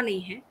कुछ बिकता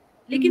नहीं है,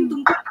 लेकिन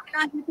तुमको लिखना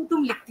है तो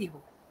तुम लिखती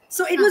हो.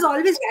 So it was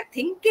always that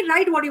thing कि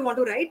write what you want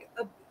to write.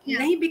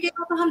 नहीं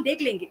बिकेगा तो हम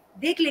देख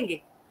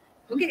लेंगे.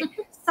 Okay,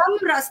 some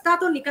रास्ता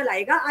तो निकल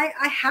आएगा.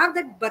 I have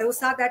that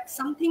भरोसा that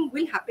something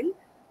will happen.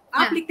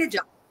 आप लिखते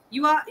जाओ.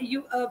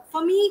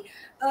 For me,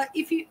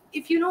 if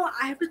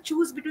I have to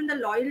choose between the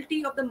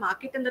loyalty of the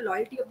market and the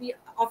loyalty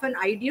of an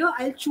idea,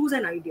 I'll choose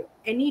an idea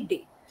any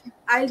day.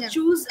 I'll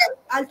choose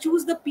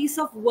the piece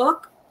of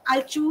work.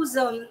 I'll choose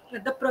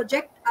the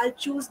project. I'll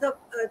choose the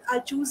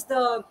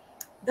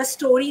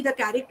story, the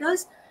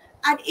characters.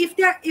 And if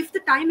the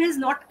time has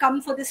not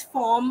come for this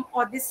form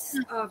or this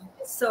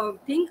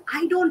thing,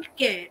 I don't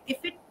care.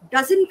 If it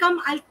doesn't come,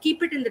 I'll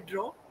keep it in the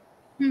drawer.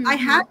 I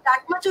have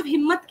that much of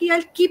himmat ki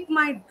I'll keep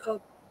my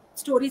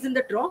stories in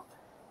the drawer.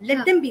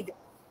 Let them be there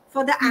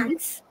for the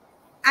ants.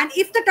 And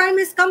if the time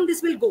has come,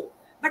 this will go.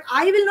 But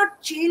I will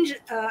not change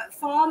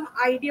form,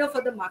 idea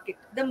for the market.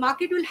 The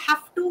market will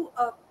have to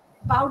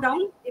bow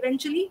down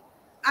eventually.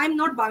 I'm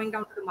not bowing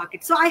down to the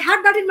market. So I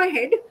had that in my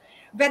head.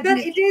 Whether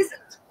it is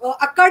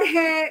akad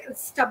hai,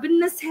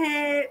 stubbornness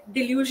hai,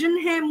 delusion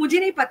hai, मुझे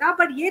नहीं पता,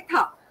 but ये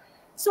था.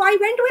 So I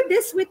went with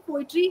this with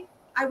poetry.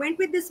 I went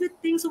with this with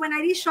things. So when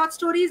I read short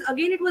stories,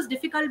 again it was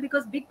difficult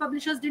because big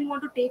publishers didn't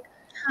want to take.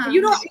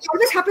 It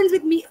always happens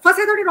with me. First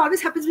I thought it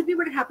always happens with me,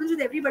 but it happens with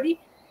everybody.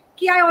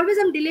 Ki I always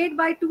am delayed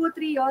by 2 or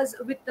 3 years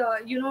with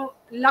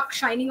luck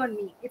shining on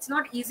me. It's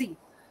not easy.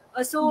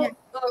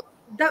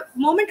 The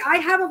moment I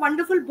have a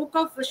wonderful book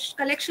of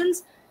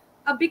collections,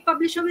 a big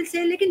publisher will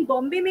say, लेकिन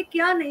बॉम्बे में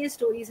क्या नए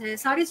stories हैं,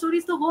 सारी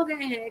stories तो हो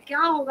गए हैं, क्या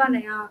होगा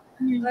नया,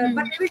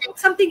 but they will take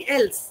something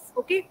else,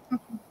 okay?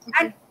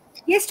 And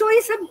ये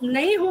स्टोरी सब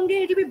नए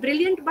होंगे, it will be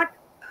brilliant, but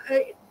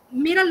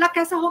मेरा लक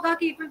ऐसा होगा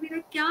कि it will be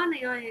like, क्या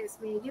नया है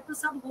इसमें, ये तो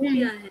सब हो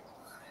गया है.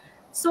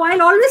 So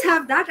I'll always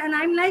have that, and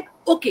I'm like,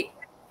 okay,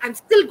 I'm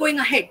still going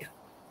ahead.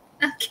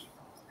 Okay.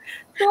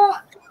 तो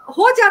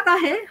हो जाता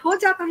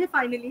है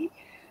finally.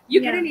 You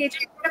get an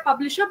agent, a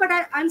publisher, but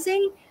I'm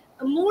saying,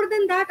 more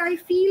than that, I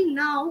feel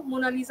now,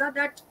 Monalisa,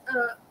 that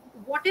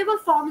whatever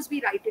forms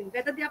we write in,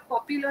 whether they are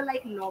popular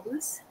like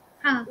novels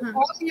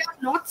or they are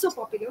not so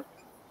popular,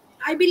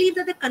 I believe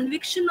that the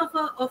conviction of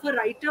a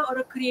writer or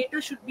a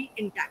creator should be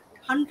intact,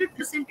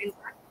 100%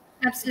 intact.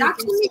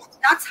 Absolutely.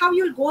 That's how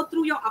you'll go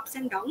through your ups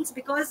and downs,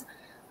 because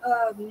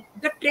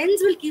the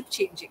trends will keep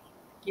changing,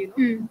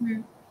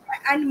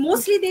 and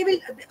mostly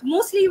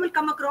you will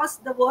come across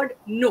the word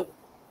no.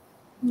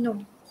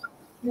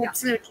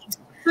 Absolutely.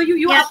 So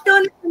you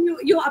upturn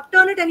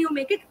it and you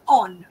make it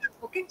on.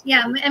 Okay.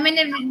 Yeah, I mean,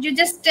 if you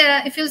just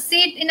if you say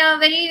it in a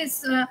very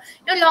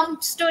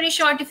long story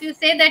short, if you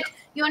say that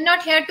you are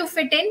not here to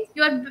fit in,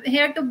 you are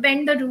here to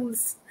bend the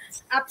rules.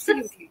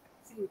 Absolutely.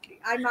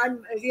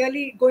 I'm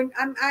really going.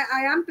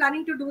 I am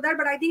planning to do that,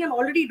 but I think I'm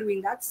already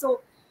doing that.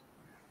 So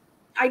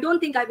I don't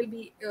think I will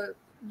be.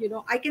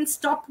 I can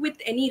stop with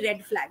any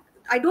red flag.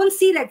 I don't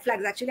see red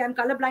flags actually. I'm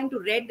colorblind to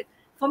red.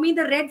 For me,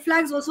 the red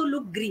flags also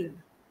look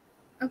green.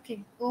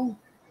 Okay. Oh.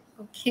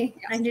 Okay,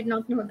 I did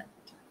not know that.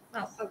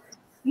 Wow. Okay.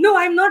 No,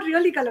 I'm not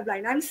really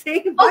colorblind. I'm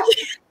saying, but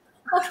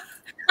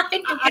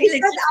I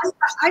said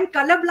I'm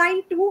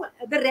colorblind to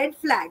the red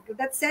flag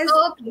that says.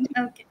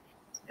 Okay.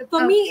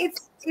 For me,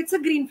 it's a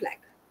green flag.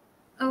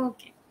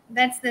 Okay.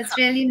 That's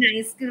really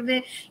nice.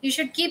 You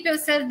should keep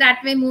yourself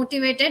that way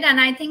motivated, and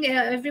I think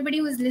everybody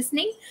who is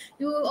listening,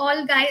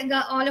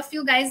 all of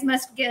you guys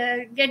must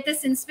get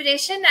this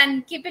inspiration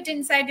and keep it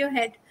inside your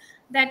head.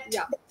 That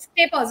Yeah,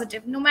 stay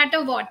positive no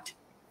matter what.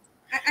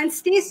 and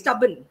stay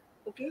stubborn.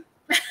 Okay.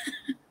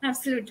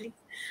 Absolutely.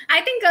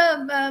 I think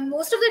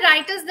most of the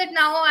writers that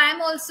now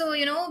I'm also,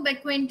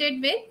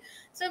 acquainted with,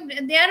 so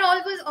they are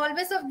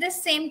always of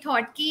this same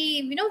thought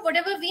ki,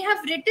 whatever we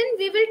have written,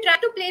 we will try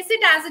to place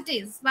it as it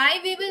is. Why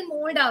we will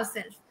mold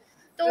ourselves.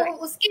 तो Right.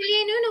 उसके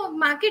लिए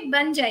market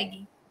बन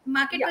जाएगी.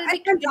 Market Yeah, will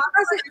be and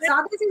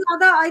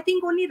ज़्यादा I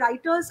think only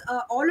writers,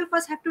 all of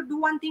us have to do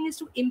one thing is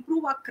to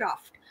improve our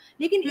craft.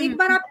 लेकिन एक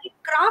बार आपकी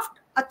craft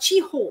अच्छी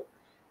हो,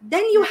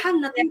 then you have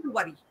nothing to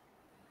worry.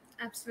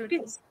 Absolutely.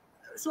 Okay.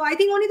 So I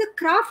think only the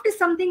craft is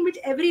something which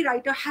every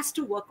writer has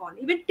to work on.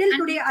 Even till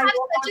today, I work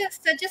on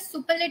such a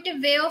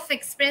superlative way of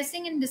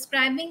expressing and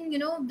describing,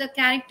 the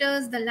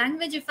characters, the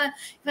language. If I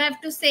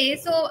have to say,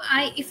 so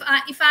if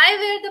I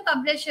were the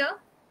publisher,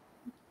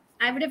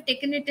 I would have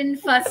taken it in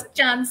first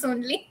chance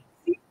only.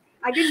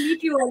 I didn't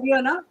meet you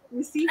earlier, na?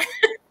 You see.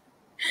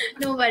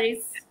 No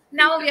worries.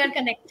 Now we are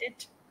connected.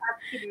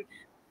 Absolutely.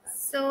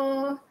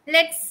 So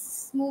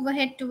let's move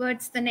ahead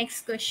towards the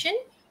next question.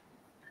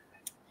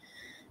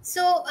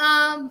 So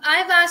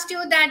I've asked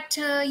you that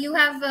you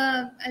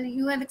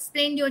have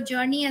explained your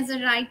journey as a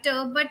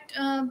writer, but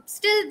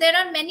still there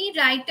are many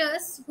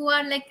writers who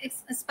are like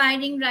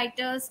aspiring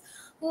writers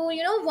who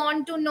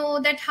want to know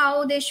that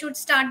how they should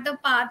start the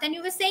path. And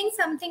you were saying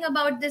something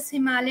about this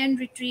Himalayan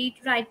retreat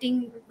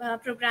writing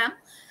program.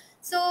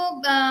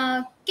 So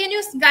can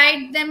you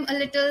guide them a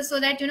little so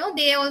that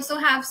they also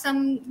have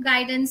some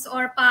guidance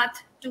or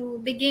path to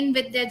begin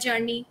with their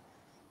journey?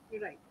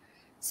 Right.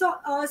 So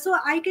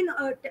I can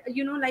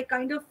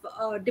kind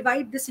of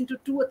divide this into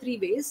 2 or 3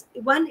 ways.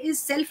 One is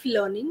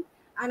self-learning,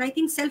 and I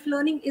think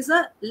self-learning is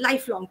a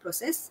lifelong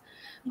process.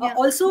 Yeah.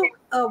 Also,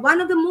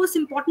 one of the most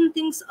important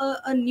things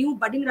a new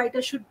budding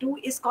writer should do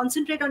is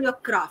concentrate on your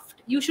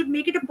craft. You should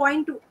make it a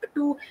point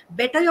to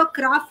better your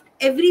craft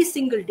every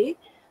single day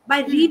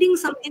by reading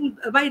something,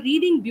 by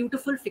reading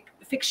beautiful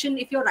fiction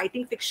if you're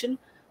writing fiction,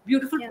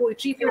 beautiful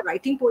poetry if you're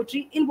writing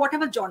poetry, in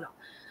whatever genre.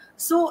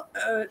 So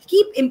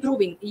keep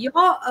improving.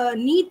 Your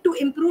need to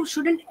improve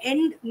shouldn't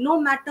end no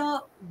matter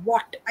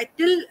what.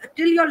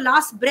 Till your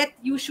last breath,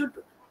 you should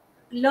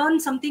learn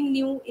something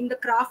new in the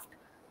craft.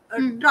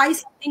 Try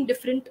something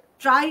different.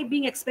 Try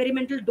being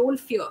experimental. Don't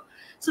fear.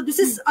 So this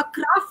is a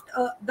craft.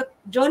 The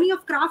journey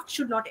of craft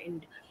should not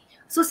end.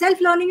 So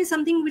self-learning is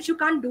something which you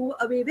can't do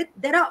away with.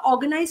 There are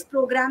organized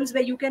programs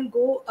where you can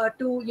go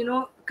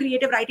to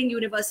creative writing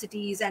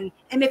universities and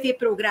MFA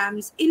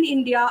programs in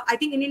India. I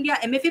think in India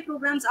MFA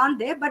programs aren't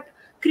there, but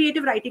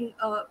creative writing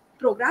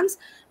programs,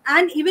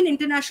 and even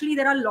internationally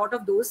there are a lot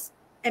of those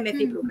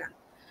MFA programs.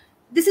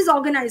 This is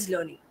organized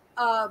learning,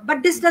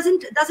 but this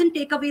doesn't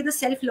take away the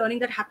self-learning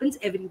that happens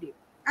every day.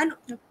 And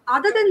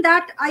other than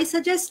that, I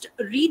suggest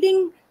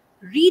reading.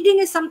 Reading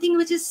is something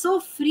which is so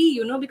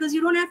free, because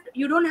you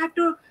don't have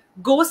to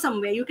go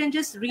somewhere. You can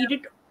just read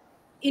it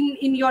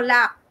in your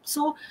lap,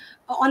 so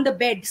on the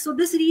bed. So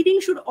this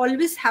reading should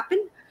always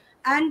happen,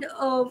 and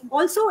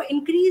also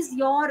increase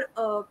your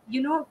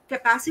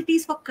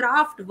capacities for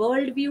craft,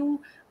 worldview,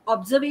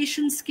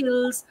 observation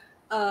skills,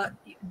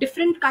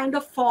 different kind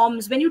of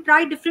forms. When you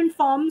try different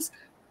forms,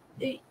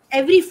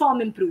 every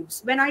form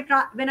improves. When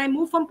I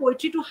move from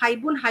poetry to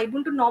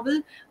haibun to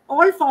novel,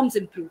 all forms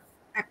improve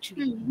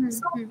actually.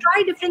 So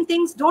try different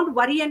things. Don't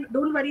worry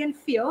and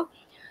fear.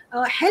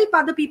 Help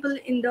other people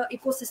in the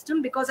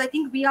ecosystem, because I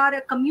think we are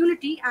a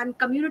community, and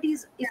community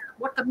is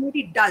what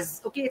community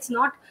does. Okay, it's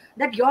not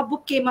that your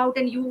book came out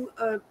and you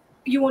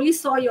only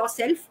saw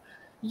yourself.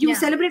 You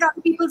celebrate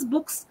other people's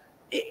books.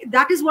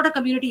 That is what a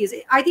community is.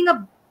 I think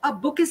a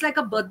book is like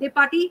a birthday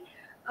party.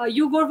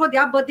 You go for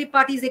their birthday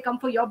parties, they come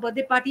for your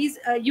birthday parties.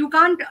 You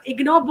can't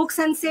ignore books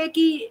and say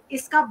ki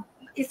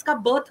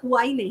iska birth hua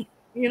hi nahi.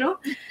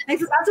 And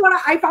so that's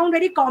what I found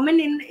very common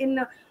in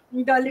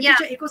the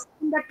literature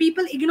ecosystem, that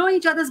people ignore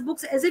each other's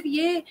books as if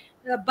ye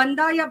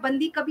banda ya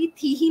bandi kabhi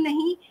thi hi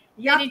nahi,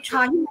 ya tha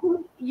hi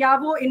nahi, ya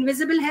wo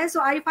invisible hai.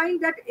 So I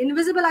find that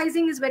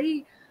invisibilizing is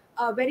very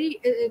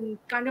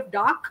kind of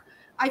dark.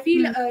 I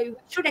feel we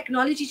should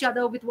acknowledge each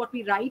other with what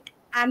we write,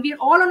 and we're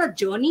all on a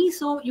journey,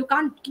 so you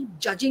can't keep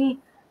judging,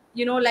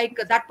 like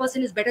that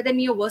person is better than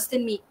me or worse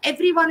than me.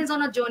 Everyone is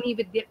on a journey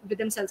with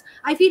themselves.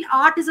 I feel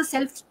art is a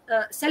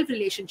self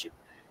relationship.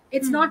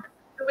 It's not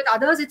with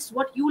others, it's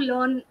what you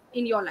learn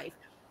in your life.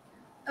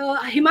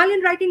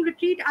 Himalayan writing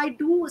retreat, I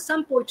do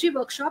some poetry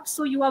workshops,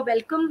 so you are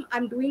welcome.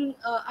 I'm doing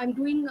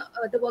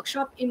the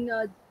workshop in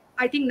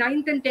I think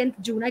 9th and 10th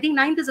June. I think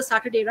 9th is a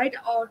Saturday, right?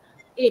 Or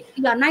 8th.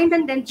 Yeah, 9th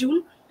and 10th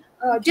June.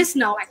 Just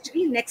now,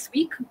 actually, next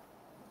week.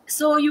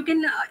 So you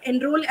can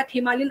enroll at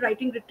Himalayan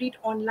Writing Retreat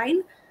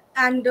online.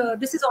 And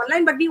this is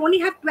online, but we only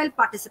have 12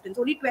 participants,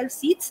 only 12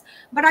 seats.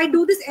 But I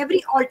do this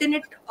every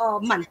alternate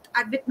month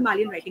with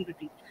Himalayan Writing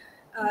Retreat.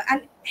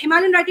 And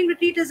Himalayan Writing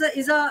Retreat is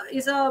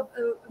a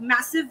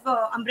massive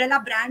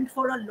umbrella brand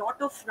for a lot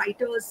of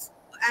writers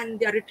and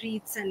their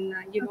retreats and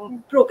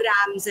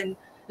programs, and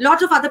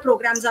lots of other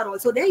programs are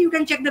also there. You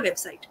can check the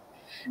website.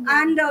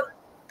 And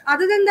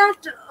other than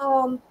that,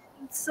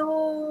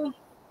 so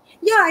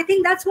yeah, I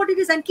think that's what it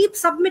is. And keep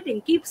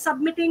submitting,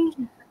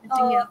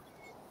 Yeah.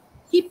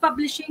 keep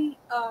publishing,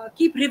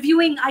 keep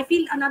reviewing. I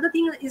feel another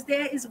thing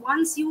is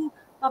once you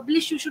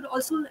publish, you should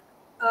also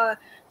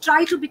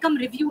try to become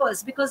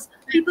reviewers, because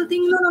people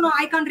think no,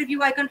 I can't review.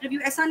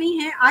 Aisa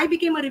nahi hai. I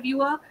became a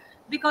reviewer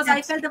because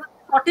I felt there was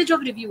a shortage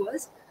of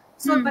reviewers.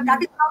 So but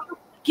that is how you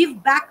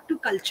give back to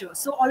culture.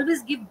 So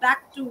always give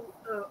back to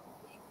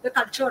the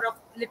culture of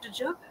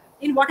literature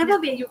in whatever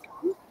way you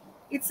can.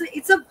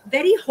 It's a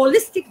very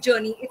holistic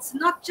journey. It's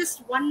not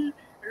just one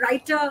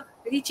writer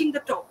reaching the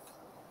top,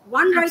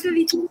 one writer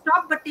reaching the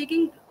top, but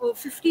taking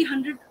 50,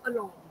 100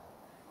 along.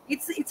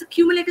 It's a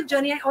cumulative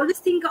journey. I always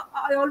think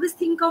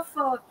of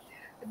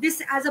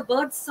this as a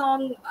bird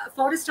song, a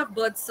forest of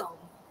birds song,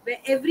 where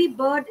every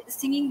bird is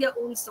singing their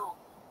own song,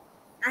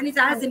 and it's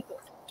as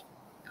important.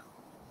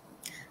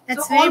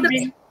 That's So very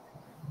brilliant.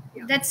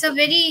 That's a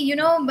very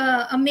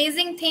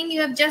amazing thing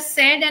you have just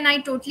said, and I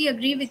totally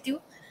agree with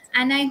you.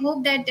 And I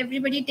hope that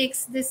everybody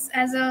takes this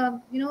as a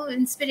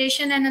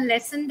inspiration and a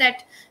lesson,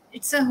 that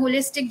it's a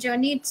holistic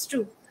journey. It's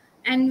true,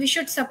 and we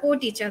should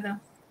support each other.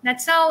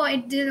 That's how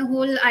the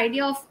whole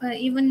idea of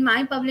even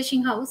my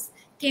publishing house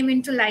came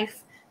into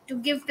life, to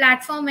give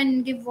platform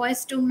and give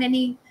voice to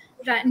many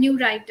new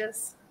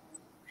writers.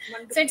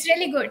 Wonderful. So it's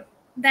really good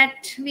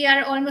that we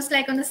are almost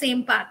like on the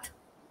same path.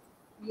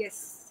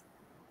 Yes.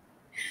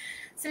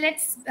 So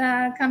let's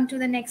come to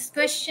the next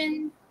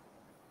question.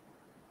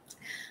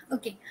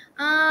 Okay.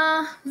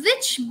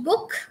 Which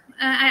book,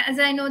 as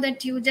I know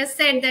that you just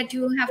said that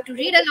you have to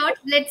read a lot,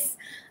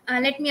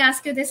 let me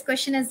ask you this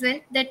question as well.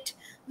 That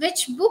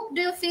which book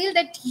do you feel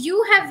that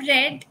you have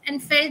read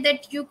and felt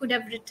that you could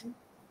have written?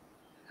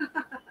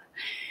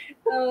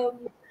 Well,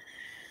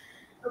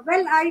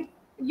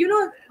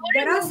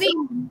 there are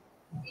some.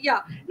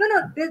 Yeah,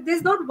 no,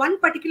 there's not one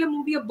particular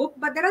movie or book,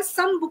 but there are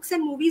some books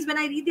and movies when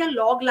I read their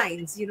log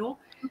lines,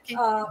 Okay.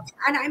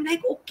 and I'm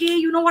like, okay,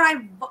 you know what,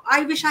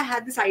 I wish I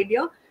had this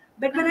idea,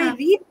 but when I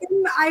read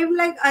them, I'm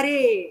like,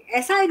 अरे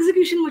ऐसा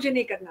execution मुझे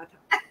नहीं करना था.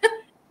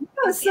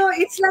 Okay. So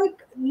it's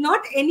like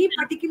not any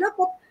particular,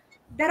 but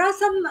there are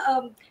some.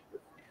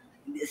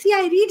 See,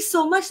 I read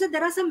so much that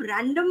there are some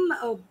random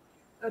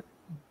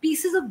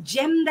pieces of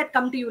gem that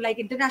come to you, like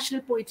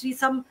international poetry,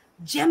 some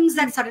gems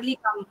that suddenly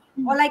come,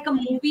 or like a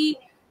movie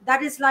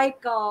that is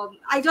like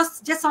I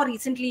just saw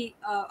recently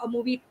a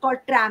movie called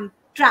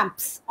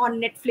Tramps on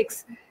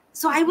Netflix.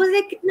 So I was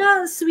like,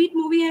 कितना sweet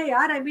movie है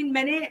यार. I mean,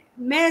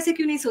 मैं ऐसे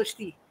क्यों नहीं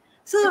सोचती?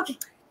 So,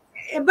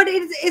 but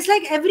it's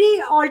like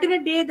every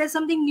alternate day there's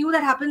something new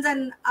that happens,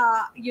 and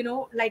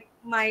like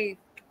my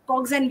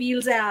cogs and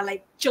wheels are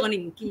like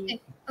churning.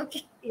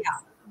 Okay. Yeah,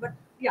 but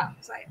yeah,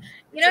 so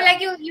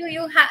like you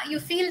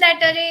feel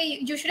that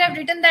you should have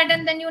written that,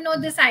 and then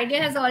this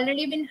idea has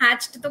already been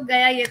hatched. To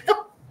gaya ye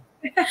to.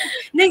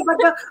 No,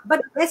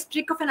 but the best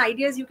trick of an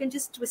idea is you can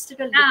just twist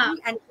it a little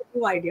and get a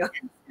new idea.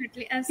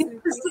 Absolutely.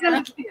 Twist it a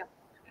little, yeah.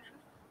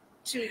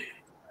 True.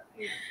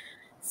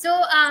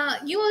 So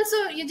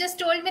you just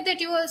told me that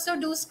you also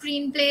do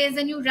screenplays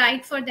and you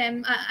write for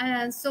them.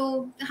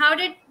 So how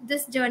did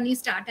this journey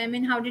start? I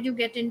mean, how did you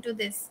get into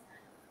this?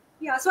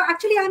 Yeah, so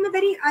actually I'm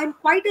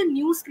quite a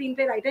new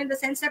screenplay writer, in the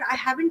sense that I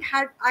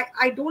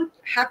don't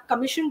have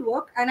commissioned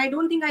work, and I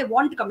don't think I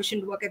want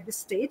commissioned work at this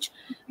stage.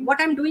 What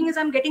I'm doing is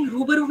I'm getting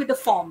rubaru with the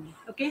form.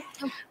 Okay.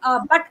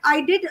 But I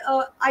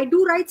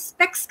do write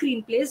spec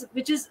screenplays,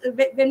 which is,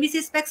 when we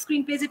say spec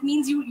screenplays, it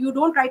means you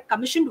don't write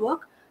commissioned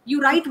work.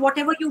 You write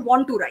whatever you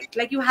want to write.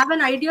 Like, you have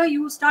an idea,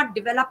 you start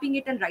developing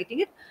it and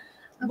writing it.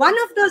 One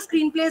of the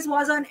screenplays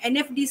was an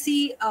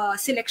NFDC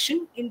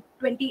selection in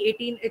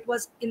 2018. It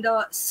was in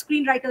the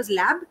Screenwriters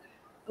Lab.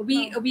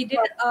 We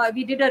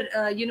did a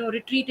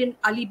retreat in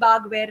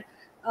Alibag, where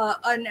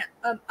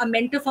a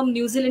mentor from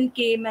New Zealand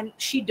came, and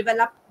she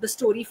developed the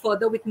story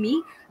further with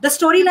me. The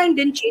storyline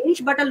didn't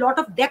change, but a lot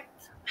of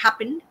depth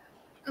happened.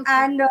 Okay.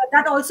 And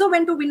that also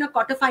went to win a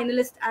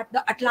quarterfinalist at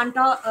the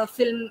Atlanta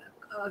film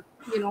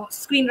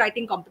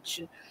screenwriting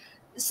competition.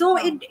 So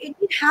it did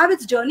have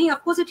its journey.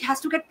 Of course, it has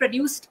to get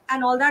produced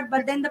and all that,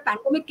 but then the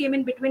pandemic came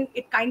in between.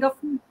 It kind of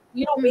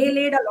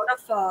waylaid a lot of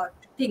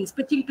things,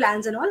 pitching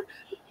plans and all.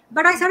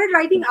 But I started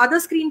writing other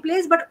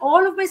screenplays, but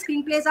all of my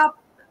screenplays are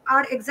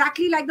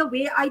exactly like the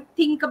way I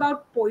think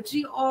about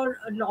poetry or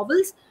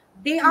novels.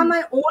 They are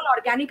my own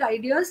organic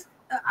ideas.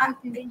 I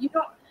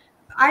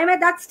am at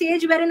that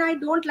stage wherein I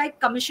don't like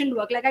commissioned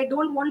work. Like, I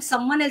don't want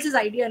someone else's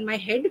idea in my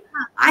head.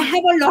 I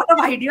have a lot of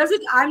ideas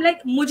which I'm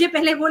like, मुझे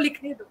पहले वो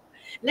लिखने दो.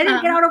 Let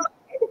it get out of my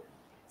head.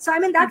 So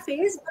I'm in that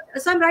phase.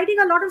 So I'm writing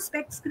a lot of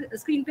spec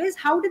screenplays.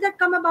 How did that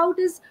come about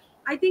is,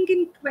 I think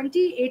in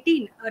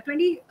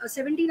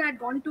 2017, I had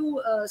gone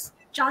to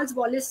Charles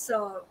Wallace,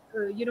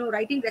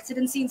 writing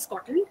residency in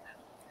Scotland.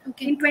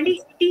 Okay. In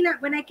 2018,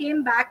 when I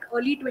came back,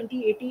 early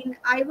 2018,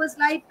 I was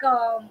like,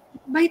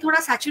 भाई थोड़ा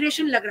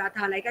saturation लग रहा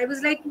था. Like, I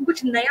was like,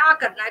 कुछ नया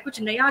करना है,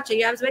 कुछ नया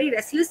चाहिए. I was very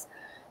restless.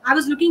 I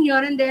was looking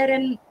here and there,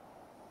 and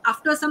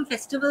after some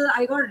festival,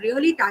 I got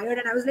really tired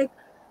and I was like,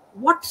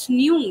 what's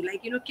new?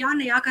 Like, kya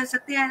naya kar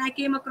sakte hain? And I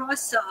came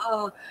across,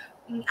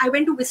 I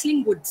went to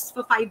Whistling Woods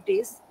for 5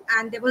 days,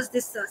 and there was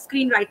this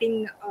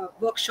screenwriting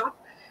workshop.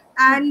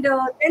 And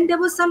then there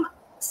was some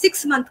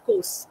 6-month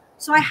course.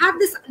 So I had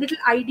this little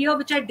idea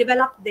which I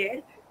developed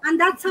there, and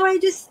that's how I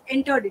just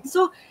entered it.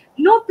 So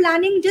no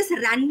planning, just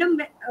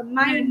random.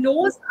 My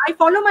nose, I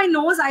follow my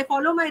nose, I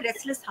follow my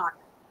restless heart.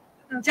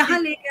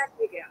 Jahan le gaya,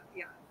 le gaya.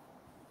 Yeah.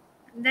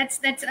 That's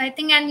I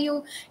think, and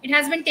it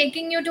has been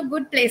taking you to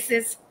good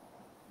places.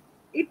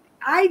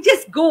 I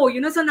just go,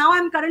 so now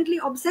I'm currently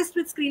obsessed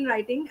with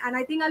screenwriting, and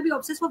I think I'll be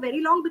obsessed for very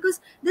long because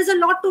there's a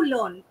lot to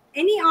learn.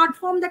 Any art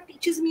form that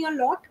teaches me a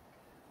lot,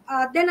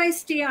 then I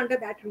stay under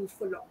that roof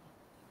for long.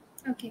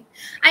 Okay.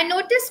 I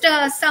noticed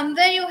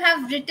somewhere you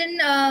have written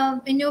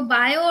in your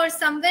bio, or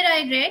somewhere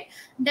I read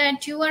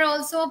that you are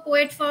also a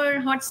poet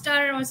for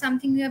Hotstar or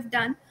something you have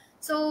done.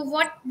 So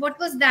what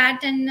was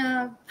that, and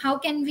how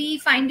can we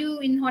find you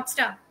in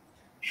Hotstar?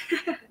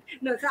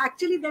 No, so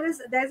actually there's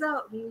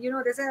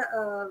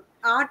a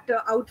art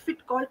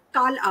outfit called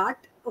Kal Art.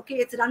 Okay,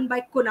 it's run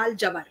by Kunal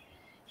Jawar.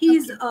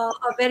 He's a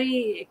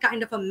very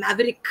kind of a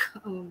maverick,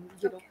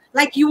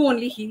 like you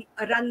only. He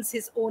runs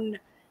his own,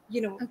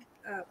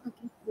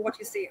 what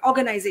you say,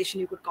 organization,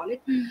 you could call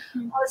it.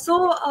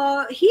 So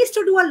he used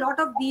to do a lot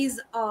of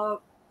these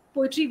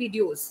poetry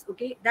videos,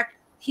 okay, that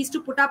he used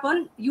to put up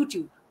on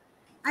YouTube.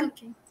 And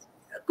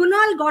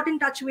Kunal got in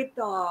touch with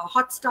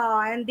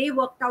Hotstar, and they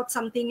worked out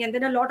something, and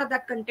then a lot of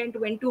that content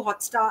went to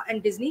Hotstar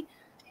and Disney.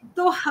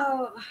 So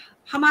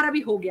hamara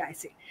bhi ho gaya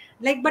aise.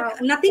 Like,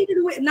 but nothing to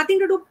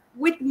do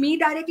with me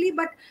directly,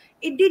 but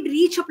it did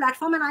reach a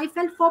platform, and I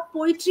felt for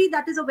poetry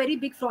that is a very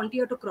big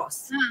frontier to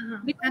cross.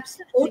 Because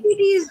OTT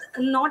is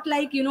not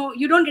like, you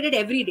don't get it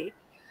every day.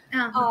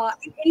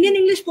 Indian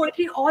English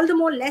poetry all the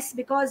more less,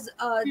 because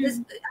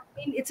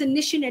it's a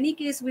niche in any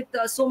case, with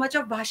so much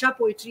of bhasha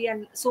poetry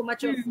and so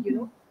much of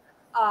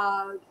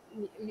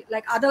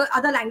like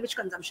other language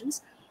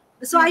consumptions.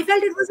 So I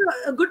felt it was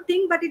a good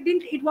thing, but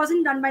it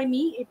wasn't done by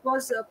me. It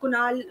was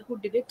Kunal who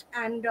did it,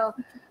 and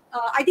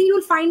I think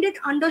you'll find it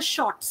under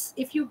Shorts.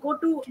 If you go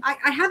to,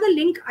 I have the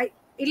link.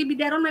 It'll be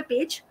there on my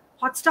page.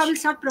 Hotstar will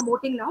start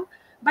promoting now,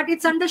 but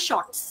it's under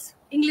Shorts,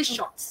 English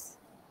Shorts.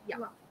 Yeah,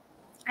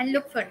 I'll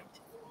look for it.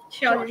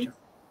 Surely. Sure.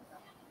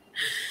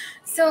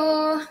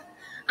 So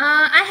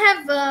I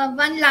have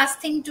one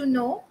last thing to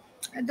know,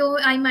 though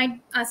I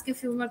might ask a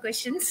few more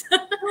questions.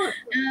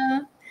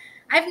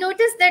 I've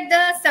noticed that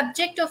the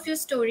subject of your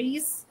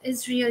stories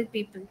is real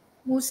people,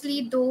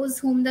 mostly those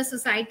whom the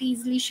society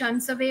easily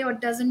shuns away or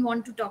doesn't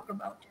want to talk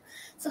about.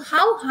 So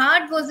how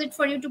hard was it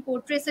for you to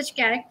portray such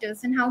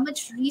characters, and how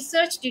much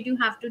research did you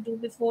have to do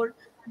before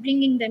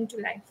bringing them to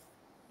life?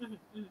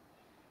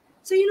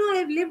 So,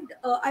 I've lived,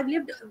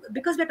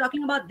 because we're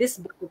talking about this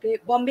book, okay,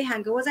 Bombay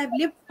Hangovers. I've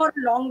lived for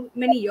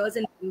many years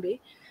in Bombay,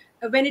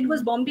 when it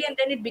was Bombay and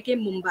then it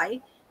became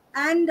Mumbai.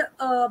 And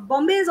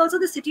Bombay is also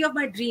the city of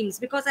my dreams,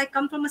 because I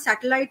come from a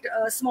satellite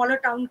smaller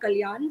town,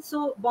 Kalyan.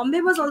 So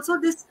Bombay was also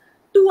this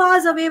 2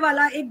 hours away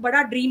wala ek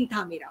bada dream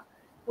tha mera.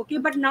 Okay,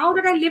 but now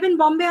that I live in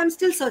Bombay, I'm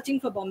still searching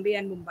for Bombay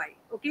and Mumbai.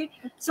 Okay,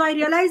 so I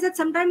realize that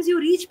sometimes you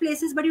reach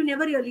places, but you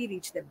never really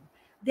reach them.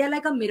 They're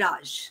like a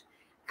mirage.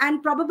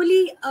 And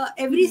probably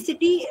every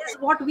city is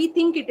what we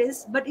think it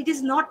is, but it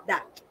is not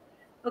that.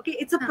 Okay,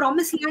 it's a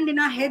promised land in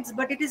our heads,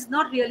 but it is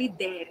not really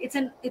there. It's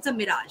a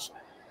mirage.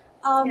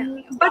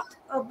 But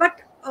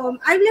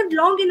I've lived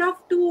long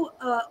enough to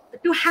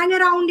hang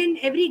around in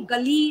every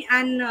gully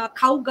and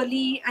cow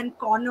gully and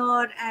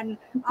corner and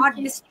art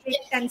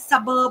district and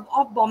suburb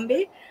of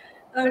Bombay.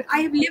 I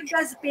have lived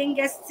as paying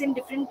guests in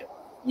different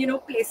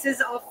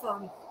places of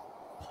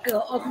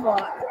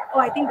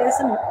I think there's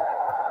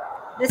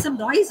some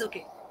noise.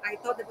 Okay, I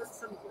thought there was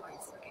some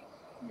noise. Okay,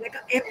 like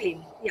an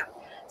airplane. Yeah.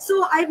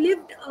 So I've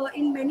lived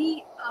in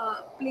many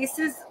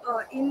places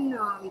in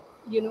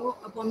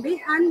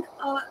Bombay, and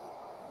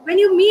when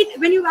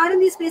you are in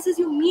these places,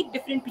 you meet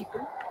different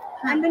people,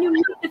 and when you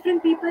meet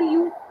different people,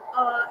 you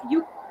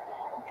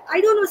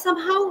I don't know,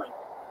 somehow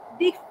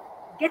they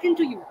get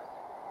into you.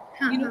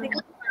 They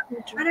come.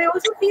 And I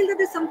also feel that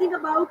there's something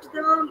about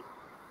the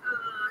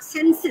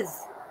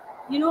senses.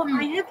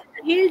 I have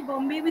inhaled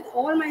Bombay with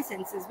all my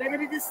senses,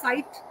 whether it is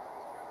sight.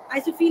 I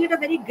used to feel it a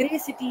very grey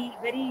city,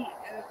 very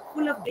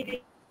full of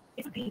grey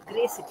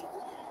city.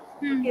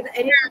 Okay, the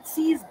area at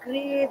sea is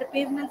grey, the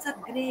pavements are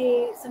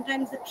grey,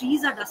 sometimes the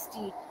trees are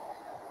dusty.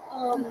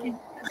 Then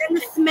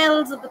the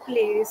smells of the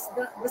place,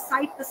 the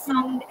sight, the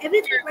sound,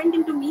 everything went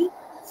into me.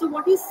 So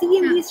what you see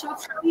in these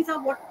short stories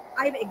are what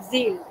I've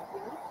exhaled.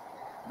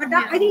 But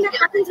I think that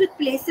happens with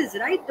places,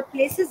 right? The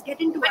places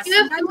get into us. You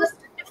have used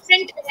a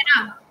different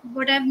era.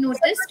 What I've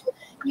noticed,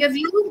 you have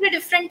used a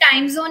different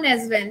time zone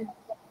as well.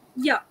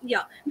 Yeah.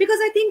 Because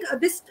I think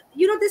this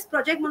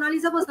project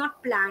Monalisa was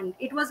not planned.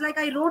 It was like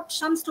I wrote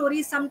some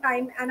stories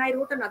sometime, and I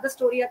wrote another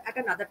story at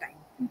another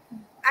time.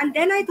 And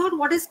then I thought,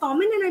 what is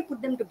common, and I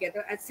put them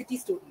together as city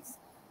stories.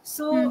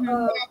 So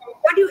Mm-hmm.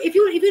 but if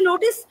you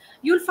notice,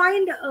 you'll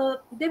find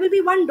there will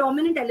be one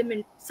dominant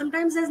element.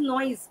 Sometimes there's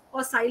noise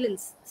or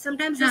silence,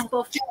 sometimes there's Huh.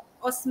 perfume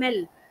or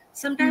smell,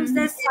 sometimes Mm-hmm.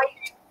 there's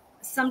sight,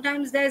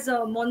 sometimes there's a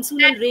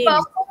monsoonal That's rain.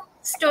 perfect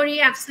story,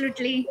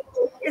 absolutely.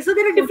 So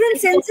there are different Totally.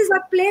 senses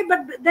at play, but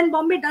then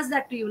Bombay does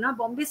that to you. Na?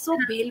 Bombay is so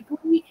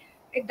belpuri,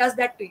 it does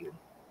that to you.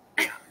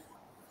 Yeah.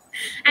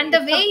 And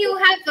the It's way a, you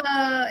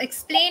have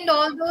explained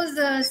all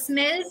those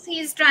smells,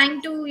 he's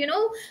trying to, yeah,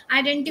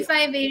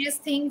 identify various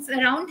things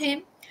around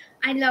him.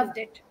 I yeah, loved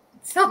it.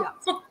 So yeah.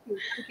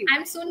 Thank you.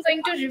 I'm soon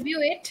going to review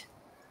it.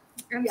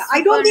 I'm Yeah, super.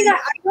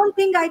 I don't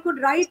think I could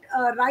write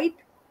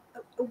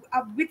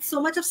with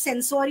so much of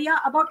sensoria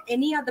about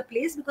any other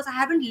place, because I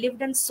haven't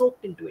lived and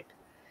soaked into it.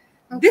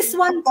 This Okay.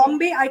 one,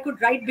 Bombay, I could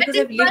write I because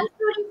think I've lived. one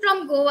story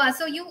from Goa.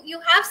 So you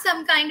have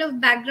some kind of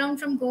background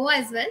from Goa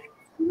as well.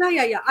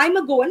 Yeah. I'm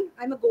a Goan.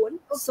 I'm a Goan.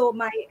 Okay. So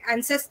my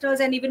ancestors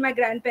and even my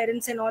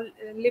grandparents and all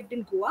lived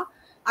in Goa.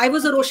 I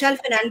was a Okay. Rochelle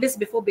Fernandez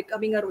before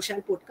becoming a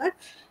Rochelle Potkar.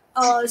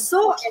 Okay.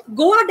 So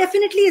Goa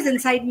definitely is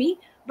inside me,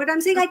 but I'm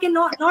saying I Okay.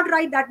 cannot not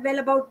write that well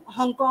about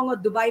Hong Kong or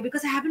Dubai,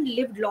 because I haven't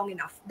lived long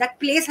enough. That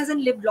place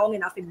hasn't lived long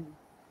enough in me.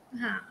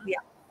 Huh.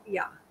 Yeah,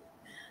 yeah.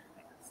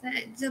 So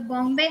the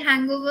Bombay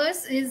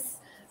Hangovers is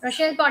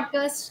Rochelle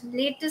Potkar's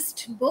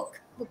latest book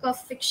of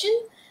fiction,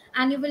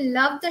 and you will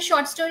love the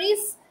short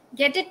stories.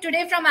 Get it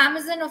today from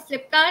Amazon or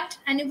Flipkart,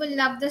 and you will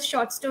love the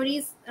short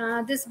stories.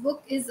 This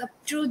book is a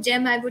true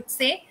gem, I would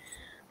say,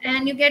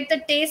 and you get the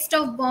taste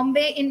of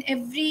Bombay in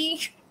every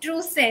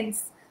true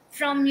sense.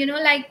 From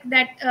like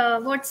that.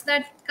 What's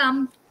that?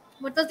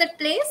 What was that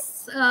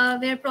place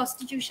where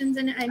prostitutions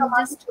and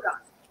just Kamatipura.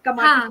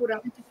 ha. Kamatipura.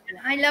 Yeah.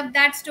 I love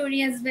that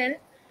story as well.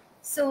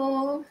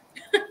 So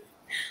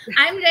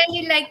I'm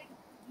really like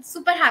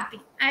super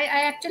happy. I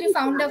actually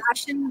found a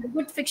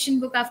good fiction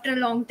book after a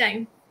long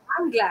time.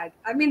 I'm glad.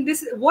 I mean,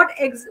 this what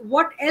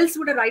else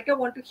would a writer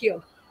want to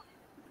hear?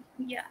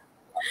 Yeah.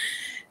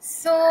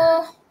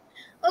 So,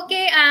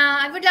 okay,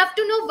 I would love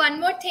to know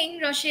one more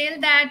thing, Rochelle.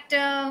 That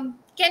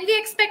can we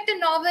expect a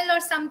novel or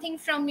something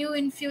from you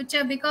in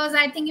future? Because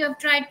I think you have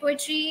tried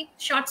poetry,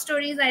 short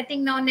stories. I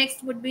think now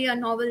next would be a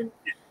novel.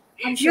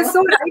 I'm You're sure.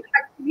 so right,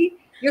 actually.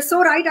 You're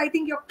so right. I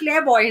think you're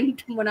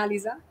clairvoyant, Mona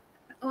Lisa.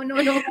 Oh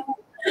no.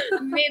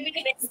 Maybe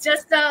it's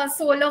just the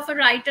soul of a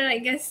writer, I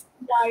guess.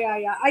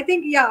 Yeah. I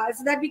think, yeah,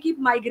 so that we keep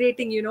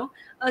migrating, you know.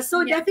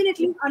 So Yeah.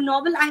 definitely a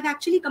novel. I've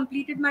actually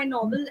completed my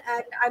novel,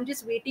 and I'm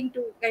just waiting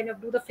to kind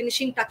of do the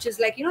finishing touches,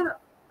 like,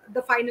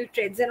 the final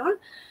threads and all.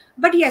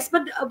 But yes,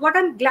 but what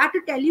I'm glad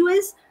to tell you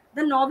is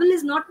the novel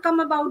is not come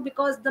about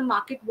because the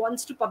market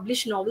wants to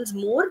publish novels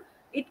more.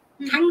 It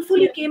Hmm.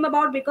 thankfully came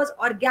about because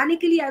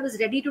organically I was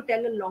ready to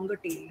tell a longer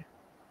tale,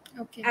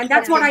 Okay. and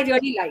that's Yeah. what I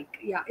really like.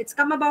 Yeah, it's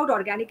come about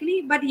organically,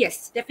 but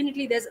yes,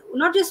 definitely there's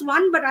not just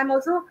one, but I'm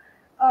also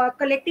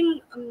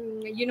collecting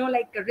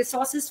like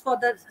resources for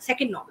the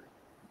second novel,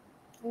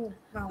 Oh,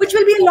 wow. which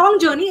will be a long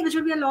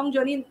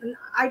journey.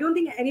 I don't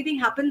think anything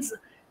happens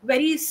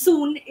very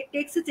soon. It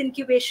takes its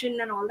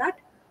incubation and all that,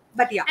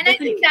 but yeah, And I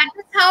think definitely. that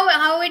is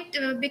how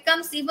it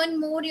becomes even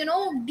more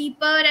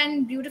deeper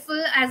and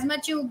beautiful as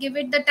much you give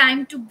it the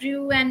time to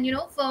brew and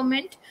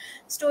ferment.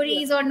 Yeah,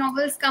 Stories or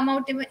novels come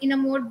out in a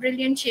more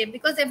brilliant shape,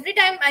 because every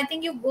time I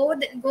think you go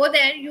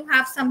there, you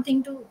have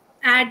something to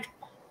add,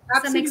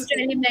 some extra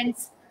absolutely.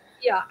 elements.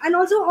 Yeah, and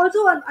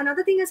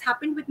another thing has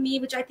happened with me,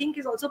 which I think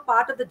is also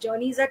part of the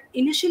journey, is that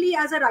initially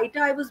as a writer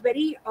I was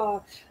very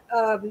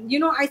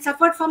I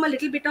suffered from a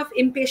little bit of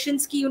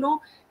impatience ki,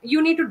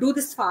 you need to do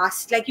this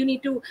fast, like you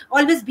need to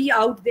always be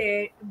out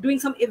there doing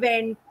some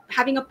event,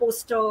 having a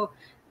poster,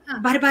 Huh,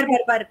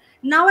 bar.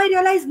 Now I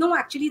realize, no,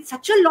 actually it's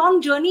such a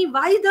long journey.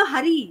 Why the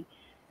hurry?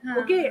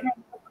 Okay,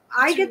 huh,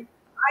 i get true.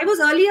 I was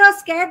earlier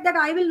scared that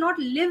I will not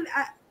live,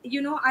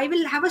 I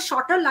will have a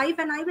shorter life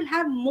and I will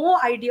have more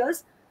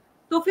ideas,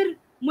 तो फिर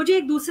मुझे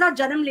एक दूसरा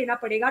जन्म लेना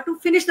पड़ेगा to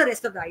finish the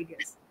rest of the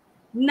ideas.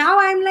 Now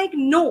I'm like,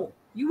 no,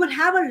 you will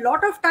have a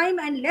lot of time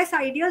and less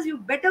ideas, you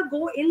better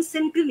go in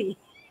synchrony.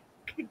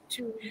 True,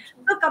 true.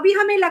 तो कभी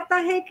हमें लगता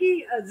है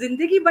कि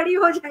जिंदगी बड़ी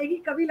हो जाएगी,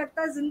 कभी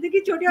लगता है जिंदगी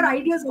छोटी और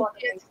आइडियाज बहुत हो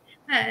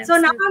जाएंगे. So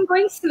now Absolutely. I'm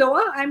going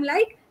slower. I'm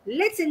like,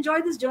 let's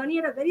enjoy this journey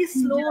at a very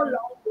slow, Enjoy.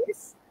 long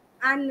pace,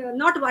 and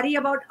not worry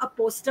about a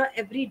poster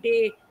every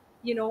day,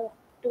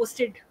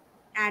 posted,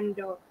 and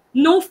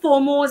no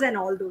FOMOs and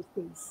all those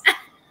things.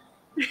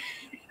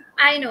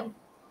 I know.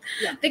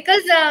 Yeah.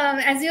 Because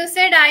as you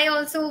said, I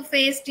also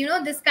faced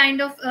this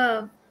kind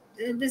of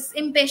this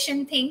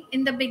impatient thing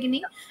in the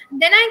beginning.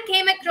 Then I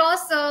came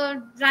across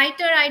a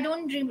writer. I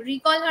don't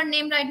recall her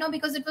name right now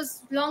because it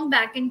was long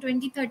back in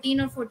 2013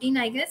 or 14,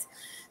 I guess.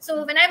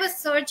 So when I was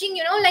searching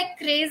like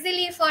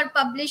crazily for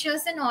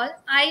publishers and all,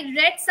 I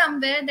read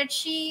somewhere that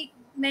she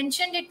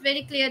mentioned it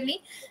very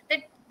clearly, that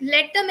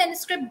let the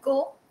manuscript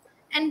go,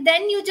 and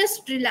then you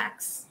just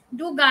relax,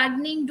 do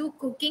gardening, do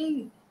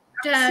cooking,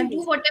 do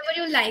Absolutely. whatever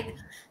you like.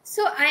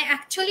 So I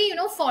actually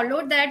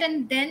followed that,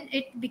 and then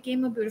it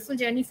became a beautiful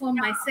journey for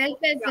myself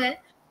as Yeah. well.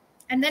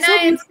 And then So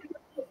I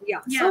beautiful.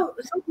 Yeah, Yeah.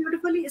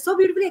 so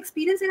beautifully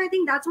experienced. And I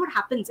think that's what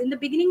happens in the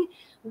beginning.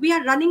 We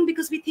are running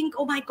because we think,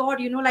 oh my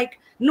god, like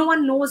no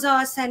one knows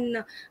us,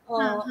 and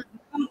हाँ,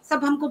 हम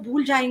सब हमको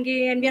भूल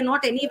जाएंगे, and we are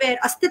not anywhere,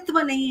 अस्तित्व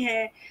नहीं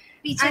है.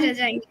 पीछे रह And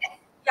जाएंगे.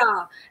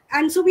 yeah,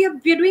 and so we are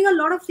doing a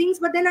lot of things,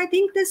 but then I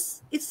think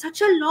this, it's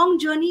such a long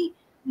journey.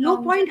 No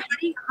Long point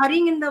journey.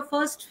 hurrying in the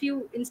first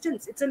few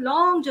instance. It's a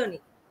long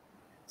journey.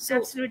 So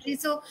Absolutely.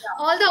 So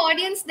yeah, all the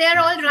audience, they're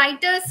all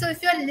writers. So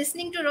if you're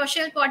listening to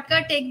Rochelle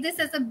Potkar, take this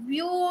as a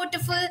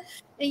beautiful,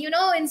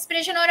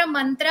 inspiration or a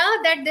mantra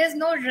that there's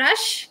no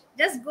rush.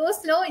 Just go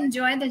slow,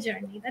 enjoy the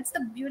journey. That's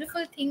the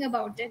beautiful thing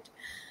about it.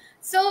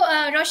 So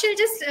Rochelle,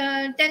 just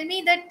tell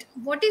me that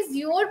what is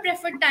your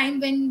preferred time?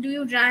 When do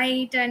you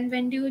write and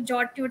when do you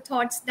jot your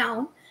thoughts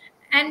down?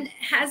 And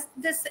has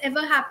this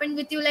ever happened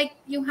with you? Like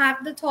you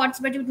have the thoughts,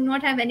 but you do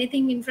not have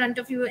anything in front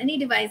of you, any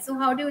device. So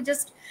how do you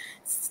just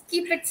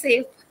keep it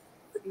safe?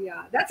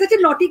 yeah, that's such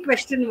a naughty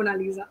question, Mona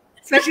Lisa,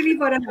 especially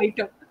for a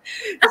writer.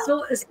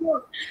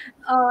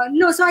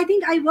 No, so I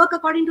think I work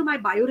according to my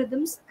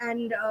biorhythms,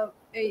 and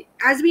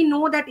as we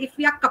know that if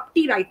we are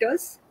cupty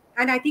writers,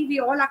 and I think we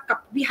all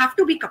are we have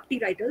to be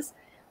cupty writers,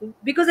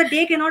 because a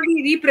day cannot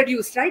be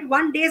reproduced, right?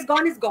 One day is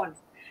gone, is gone.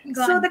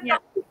 So Gone. the Yeah.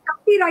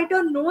 cupty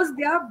writer knows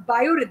their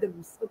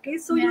biorhythms. Okay,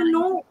 so Yeah. you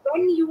know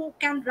when you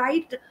can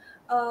write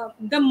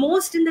the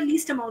most in the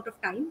least amount of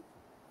time,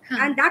 Huh.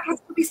 and that has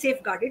to be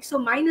safeguarded. So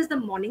mine is the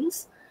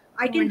mornings.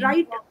 I can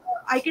Morning.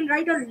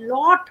 write a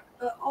lot,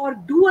 or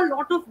do a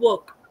lot of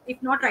work.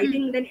 If not Hmm.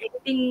 writing, then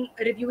editing,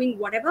 reviewing,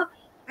 whatever.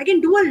 I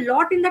can do a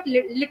lot in that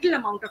little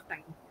amount of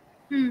time.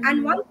 And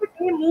Hmm. once the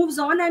day moves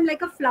on, I'm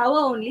like a flower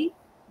only.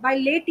 By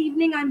late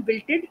evening, I'm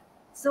wilted.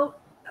 So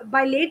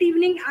by late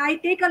evening, I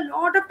take a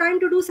lot of time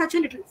to do such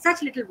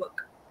little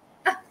work.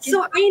 Okay.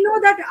 So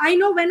I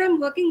know when I'm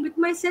working with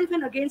myself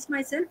and against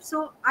myself.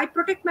 So I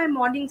protect my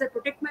mornings, I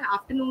protect my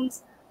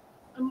afternoons.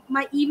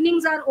 My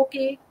evenings are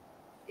okay.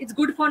 It's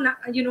good for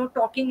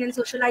talking and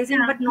socializing,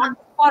 Yeah. but not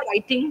Huh. for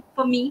writing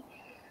for me.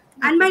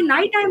 And by Okay.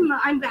 night,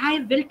 I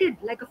have wilted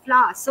like a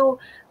flower. So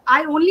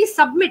I only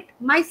submit.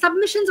 My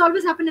submissions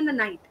always happen in the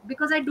night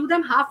because I do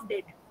them half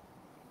dead.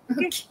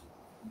 Okay, Okay.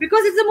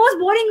 because it's the most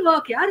boring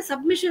work, yeah.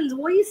 Submissions,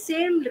 वही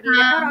same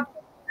letter Um,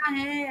 आपको लिखना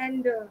है,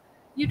 and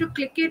you have to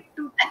click it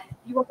to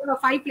you open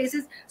 5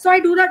 places. So I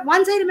do that.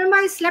 Once I remember,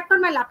 I slept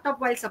on my laptop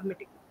while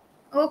submitting,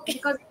 okay.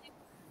 because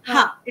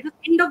Wow. it was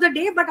end of the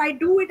day, but I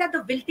do it at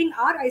the wilting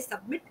hour. I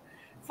submit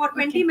for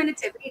 20 Okay.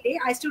 minutes every day.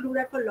 I used to do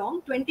that for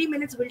long, 20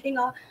 minutes wilting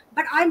hour.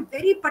 But I'm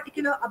very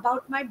particular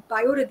about my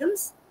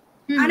biorhythms.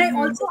 And I Hmm.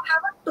 also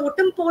have a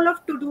totem pole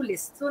of to-do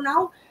list. So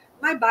now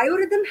my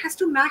biorhythm has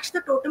to match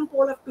the totem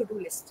pole of to-do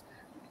list.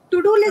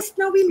 To-do list,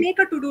 now we make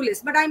a to-do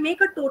list, but I make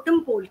a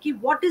totem pole. Ki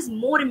what is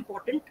more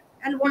important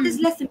and what is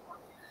Hmm. less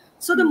important.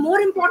 So the Hmm.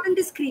 more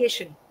important is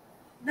creation.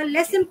 The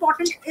less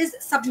important is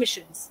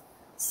submissions.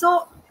 So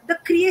the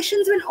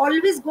creations will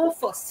always go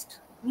first,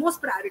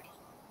 most priority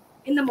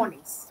in the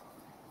mornings.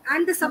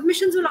 And the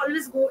submissions will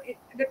always go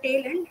at the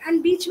tail end.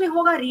 And beach mein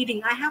hoga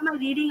reading. I have my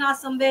reading hour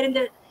somewhere in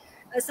the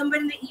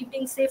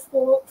evening, say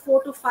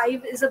 4 to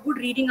 5 is a good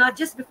reading hour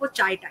just before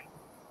chai time.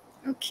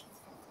 Okay.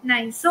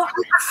 Nice. So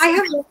I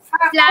have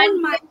Planned found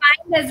in my the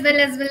mind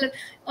as well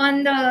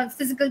on the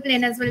physical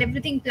plane as well.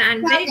 Everything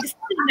planned. Very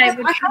disciplined, I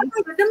would I have say.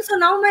 my rhythm, so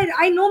now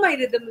I know my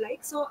rhythm,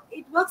 like, so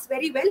it works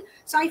very well.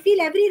 So I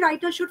feel every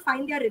writer should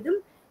find their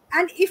rhythm.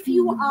 And if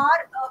you Hmm. are,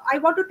 I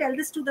want to tell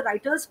this to the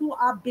writers who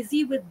are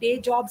busy with day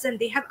jobs and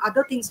they have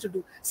other things to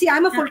do. See,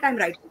 I'm a Yeah. full time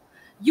writer.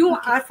 You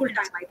Okay. are full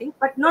time, I think,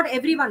 but not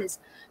everyone is.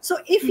 So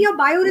if Hmm. your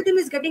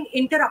biorhythm is getting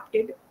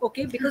interrupted,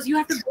 okay, because you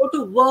have to go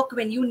to work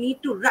when you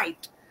need to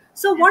write.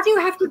 So what you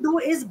have to do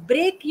is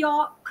break your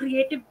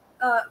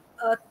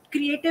uh,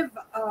 creative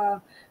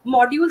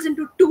modules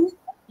into two.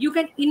 You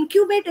can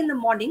incubate in the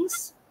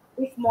mornings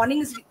if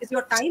morning is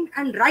your time,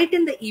 and write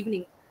in the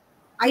evening.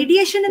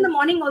 Ideation in the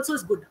morning also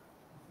is good.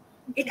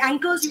 It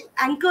Okay.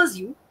 anchors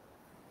you.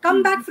 Come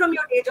Hmm. back from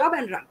your day job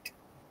and write,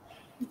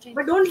 Okay.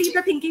 but don't leave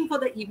the thinking for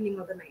the evening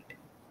or the night.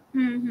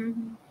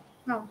 Hmm.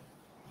 Wow.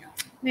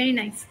 Very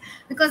nice.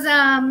 Because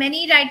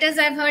many writers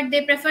I've heard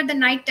they prefer the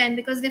night time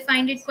because they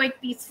find it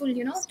quite peaceful,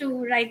 to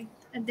write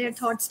their Yes.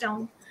 thoughts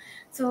down.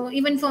 So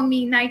even for me,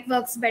 night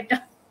works better.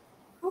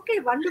 Okay,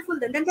 wonderful.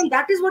 Then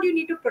that is what you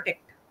need to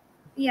protect.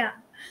 Yeah.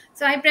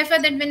 So I prefer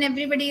that when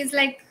everybody is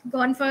like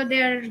gone for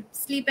their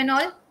sleep and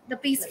all, the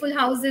Right. peaceful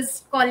house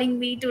is calling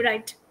me to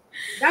write.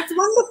 That's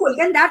wonderful.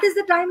 Then that is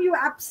the time you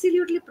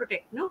absolutely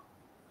protect. No,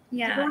 you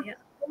Yeah, yeah,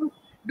 don't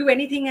do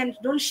anything, and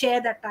don't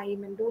share that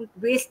time, and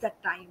don't waste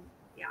that time.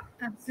 Yeah,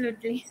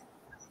 absolutely.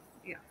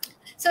 yeah.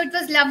 So it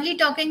was lovely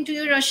talking to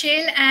you,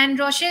 Rochelle. And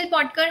Rochelle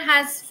Potkar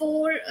has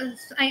four.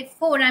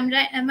 Four. I'm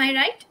right. Am I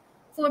right?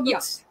 Four Yeah.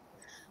 books.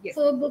 Yes.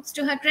 Four books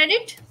to her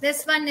credit.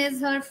 This one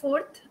is her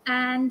fourth,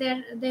 and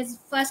there's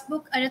first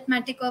book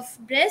Arithmetic of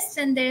Breast,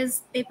 and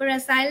there's Paper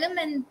Asylum,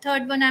 and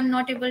third one I'm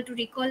not able to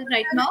recall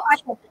right now.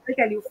 I'll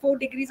tell you, 4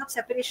 degrees of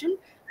separation.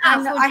 Ah,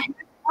 And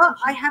four.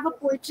 I have a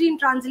poetry in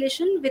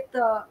translation with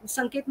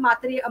Sanket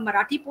Matre, a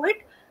Marathi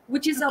poet,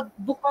 which is a Okay.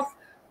 book of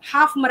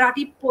half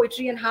Marathi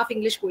poetry and half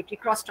English poetry,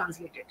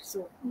 cross-translated.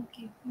 So,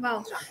 okay,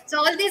 wow. So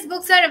all these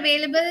books are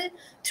available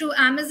through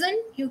Amazon.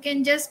 You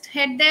can just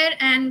head there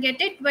and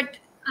get it. But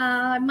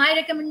my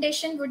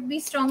recommendation would be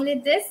strongly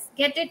this: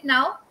 get it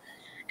now.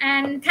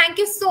 And thank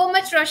you so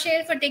much,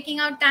 Rochelle, for taking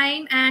out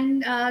time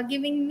and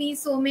giving me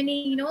so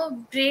many,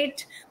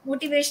 great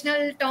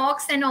motivational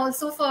talks. And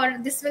also for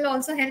this will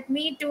also help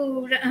me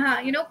to,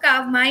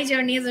 carve my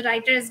journey as a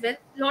writer as well.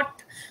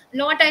 Lot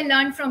I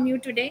learned from you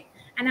today,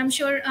 and I'm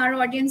sure our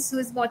audience who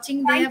is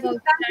watching, they have also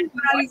thank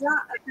you, learned a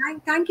lot.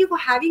 Monalisa. Thank you for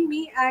having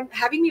me and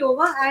having me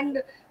over.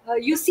 And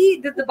you see,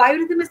 the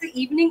biorhythm is the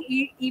evening.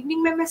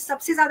 Evening में मैं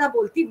सबसे ज़्यादा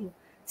बोलती हूँ.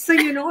 So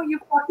you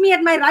caught me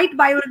at my right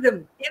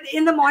biorhythm.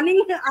 In the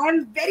morning, I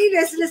am very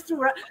restless to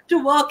work.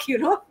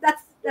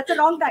 That's a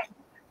wrong time.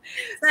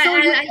 So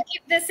I'll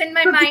keep this in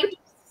my mind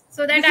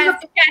so that I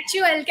have to catch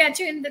you. I'll catch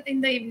you in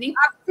the evening.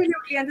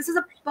 Absolutely, and this is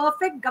a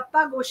perfect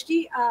gappa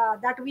goshti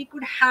that we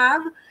could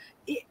have.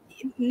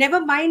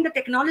 Never mind the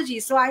technology.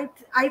 So I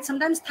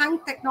sometimes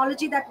thank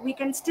technology that we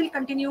can still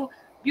continue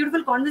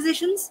beautiful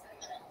conversations.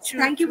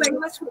 Thank you very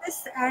much for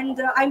this, and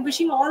I'm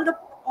wishing all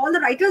the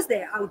writers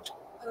there out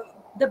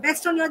the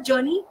best on your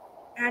journey,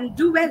 and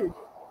do well.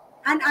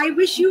 And I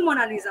wish you,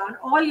 Monalisa, on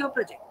all your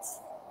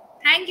projects.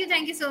 Thank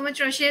you so much,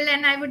 Rochelle,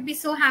 and I would be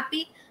so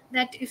happy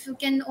that if you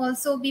can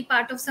also be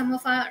part of some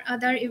of our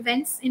other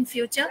events in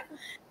future.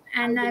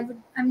 And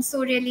I'm so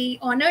really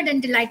honored and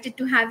delighted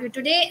to have you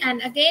today.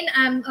 And again,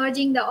 I'm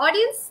urging the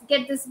audience,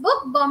 get this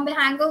book, Bombay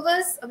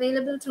Hangovers,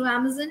 available through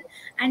Amazon,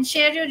 and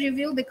share your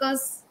review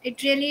because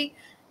it really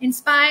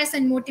inspires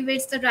and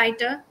motivates the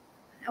writer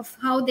of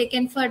how they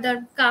can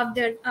further carve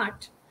their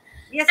art.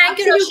 Yes, thank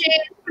you,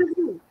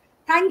 Rochelle.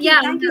 Thank you.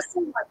 Thank you so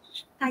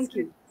much. Thank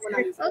you.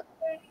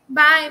 Okay.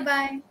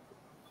 Bye.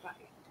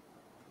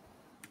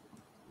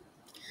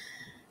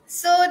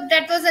 So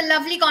that was a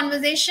lovely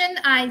conversation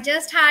I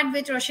just had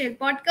with Rochelle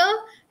Potkar.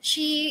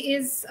 She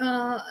is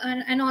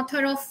an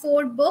author of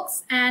 4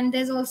 books, and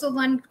there's also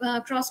one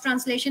cross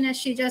translation, as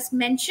she just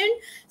mentioned.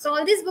 So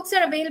all these books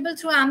are available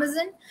through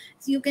Amazon.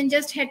 So you can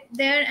just head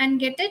there and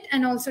get it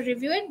and also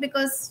review it,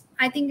 because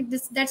I think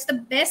that's the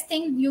best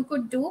thing you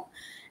could do.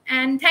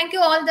 And thank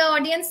you all the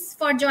audience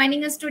for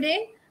joining us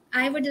today.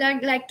 I would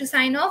like to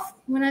sign off.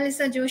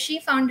 Monalisa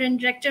Joshi, founder and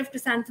director of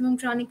Chrysanthemum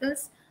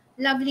Chronicles.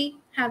 Lovely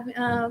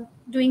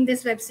doing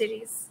this web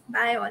series.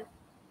 Bye all.